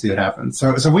 we'll see what happens.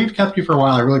 So we've kept you for a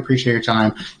while. I really appreciate your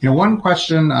time. One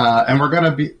question, and we're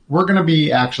going to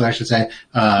be actually, I should say,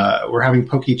 we're having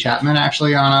Pokey Chapman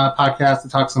actually on a podcast to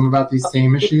talk some about these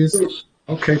same issues.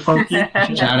 Okay, Funky.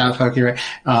 Shout out, Funky, right?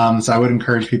 So I would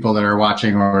encourage people that are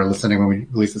watching or listening when we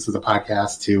release this as a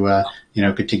podcast to,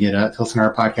 continue to listen to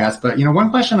our podcast. But, one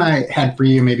question I had for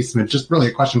you, maybe just really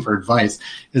a question for advice,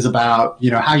 is about,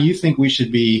 how you think we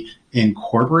should be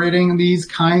incorporating these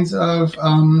kinds of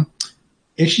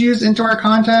issues into our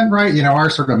content, right? Our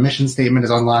sort of mission statement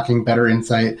is unlocking better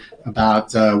insight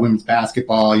about women's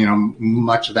basketball.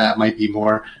 Much of that might be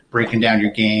more breaking down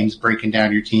your games, breaking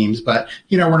down your teams. But,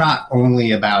 we're not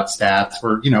only about stats.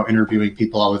 We're, interviewing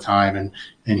people all the time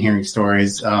and hearing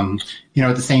stories. At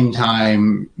the same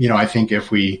time, I think if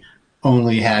we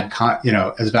only had,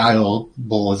 as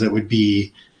valuable as it would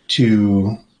be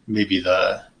to maybe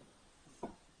as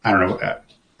valuable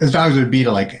as it would be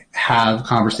to have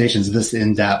conversations this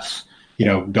in depth,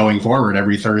 going forward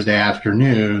every Thursday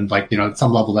afternoon, at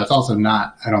some level, that's also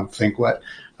not, I don't think, what,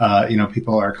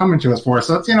 people are coming to us for.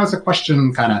 So it's, it's a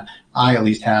question kind of I at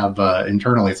least have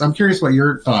internally. So I'm curious what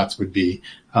your thoughts would be.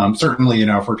 Certainly,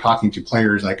 if we're talking to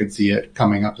players, I could see it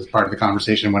coming up as part of the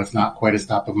conversation when it's not quite as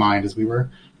top of mind as we were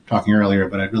talking earlier,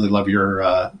 but I'd really love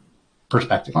your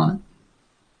perspective on it.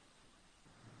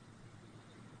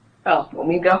 Oh, want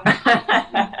me to go?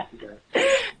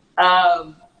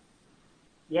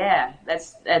 Yeah,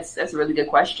 that's a really good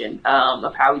question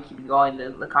of how we keep going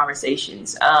the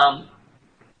conversations.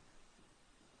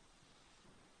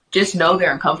 Just know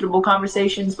they're uncomfortable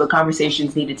conversations, but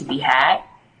conversations needed to be had,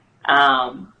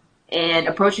 and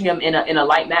approaching them in a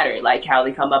light manner, like how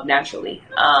they come up naturally.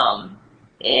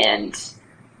 And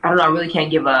I don't know, I really can't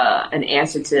give an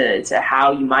answer to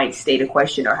how you might state a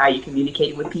question or how you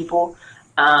communicate with people.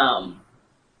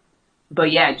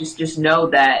 But yeah, just know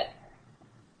that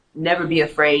never be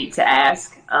afraid to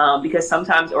ask, because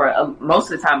sometimes, or most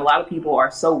of the time, a lot of people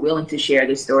are so willing to share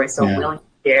their story, willing to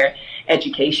share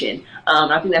education.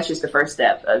 I think that's just the first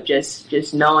step of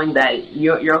just knowing that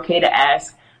you're okay to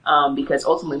ask, because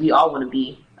ultimately we all want to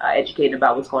be educated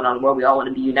about what's going on in the world. We all want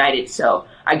to be united. So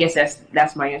I guess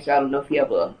that's my answer. I don't know if you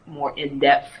have a more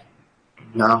in-depth.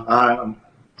 No,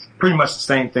 pretty much the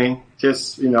same thing.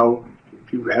 Just, if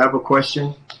you have a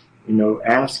question,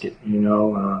 ask it.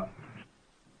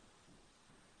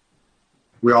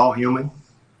 We're all human.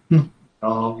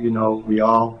 We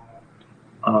all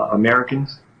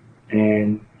Americans.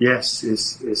 And yes,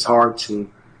 it's hard to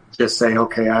just say,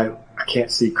 okay, I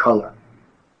can't see color.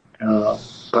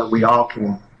 But we all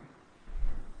can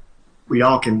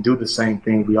do the same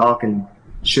thing. We all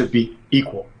should be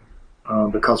equal,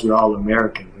 because we're all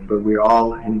Americans. But we're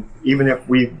all, and even if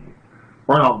we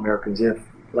weren't all Americans, if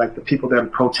like the people that are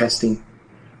protesting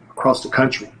across the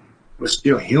country, we're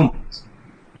still humans.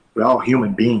 We're all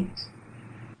human beings.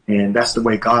 And that's the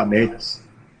way God made us.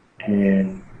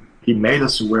 And he made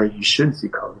us to where you shouldn't see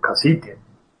color because he did.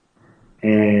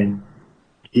 And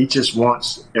he just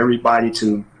wants everybody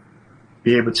to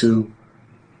be able to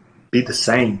be the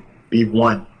same, be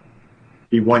one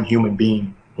human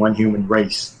being, one human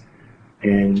race.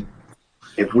 And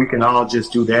if we can all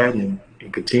just do that and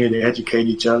continue to educate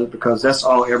each other, because that's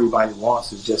all everybody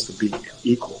wants, is just to be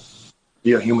equal,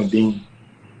 be a human being,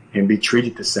 and be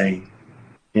treated the same.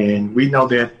 And we know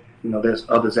that, there's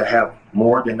others that have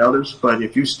more than others, but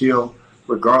if you still,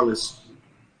 regardless,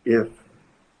 if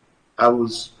I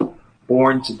was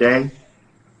born today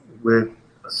with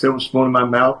a silver spoon in my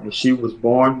mouth and she was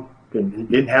born and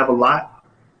didn't have a lot,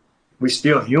 we're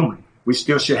still human. We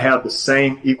still should have the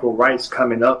same equal rights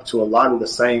coming up to a lot of the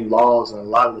same laws and a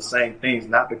lot of the same things,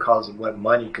 not because of what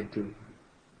money could do,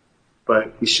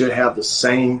 but we should have the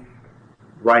same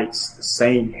rights, the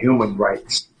same human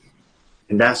rights.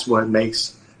 And that's what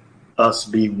makes us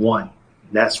be one.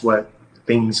 That's what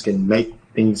things can make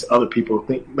things, other people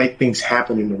make things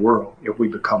happen in the world if we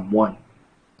become one.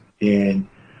 And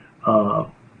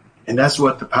that's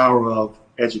what the power of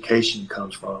education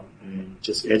comes from, and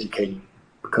just educating,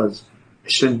 because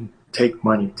it shouldn't take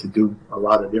money to do a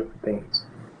lot of different things.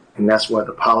 And that's where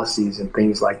the policies and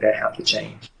things like that have to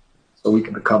change, so we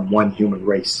can become one human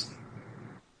race.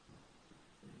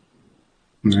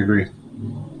 I agree.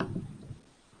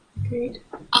 Great.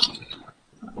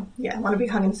 I want to be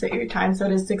cognizant of your time, so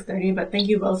it is 6:30, but thank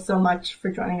you both so much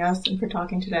for joining us and for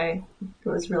talking today. It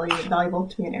was really valuable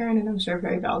to me and Aaron, and I'm sure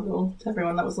very valuable to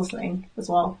everyone that was listening as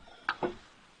well.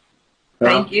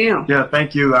 Thank you. Yeah,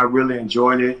 thank you. I really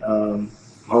enjoyed it.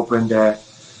 Hoping that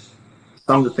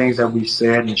some of the things that we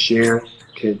said and shared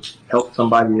could help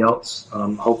somebody else.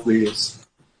 Hopefully it's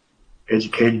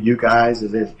educated you guys,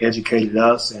 it's educated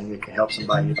us, and it can help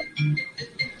somebody else.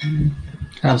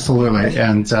 Absolutely.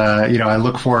 And, I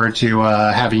look forward to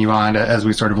having you on, as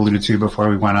we sort of alluded to before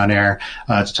we went on air,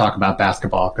 to talk about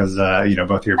basketball because,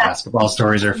 both your basketball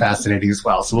stories are fascinating as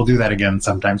well. So we'll do that again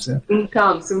sometime soon. Soon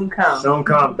come. Soon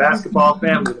come. Basketball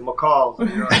family, the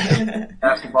McCalls.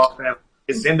 Basketball family.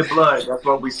 It's in the blood. That's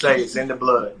what we say. It's in the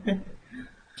blood.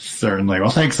 Certainly. Well,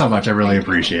 thanks so much. I really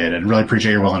appreciate it. And really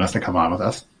appreciate your willingness to come on with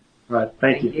us. All right.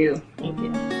 Thank you. Thank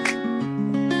you.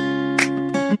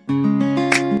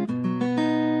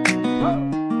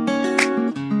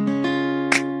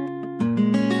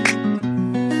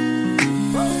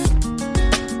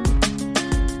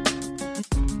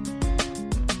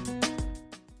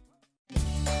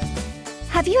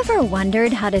 Have you ever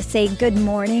wondered how to say good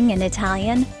morning in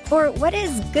Italian? Or what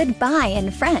is goodbye in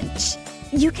French?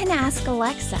 You can ask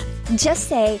Alexa. Just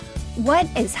say, what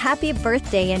is happy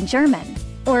birthday in German?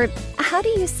 Or how do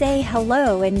you say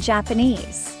hello in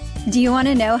Japanese? Do you want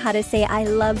to know how to say I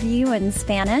love you in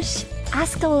Spanish?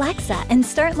 Ask Alexa and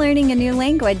start learning a new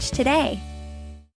language today.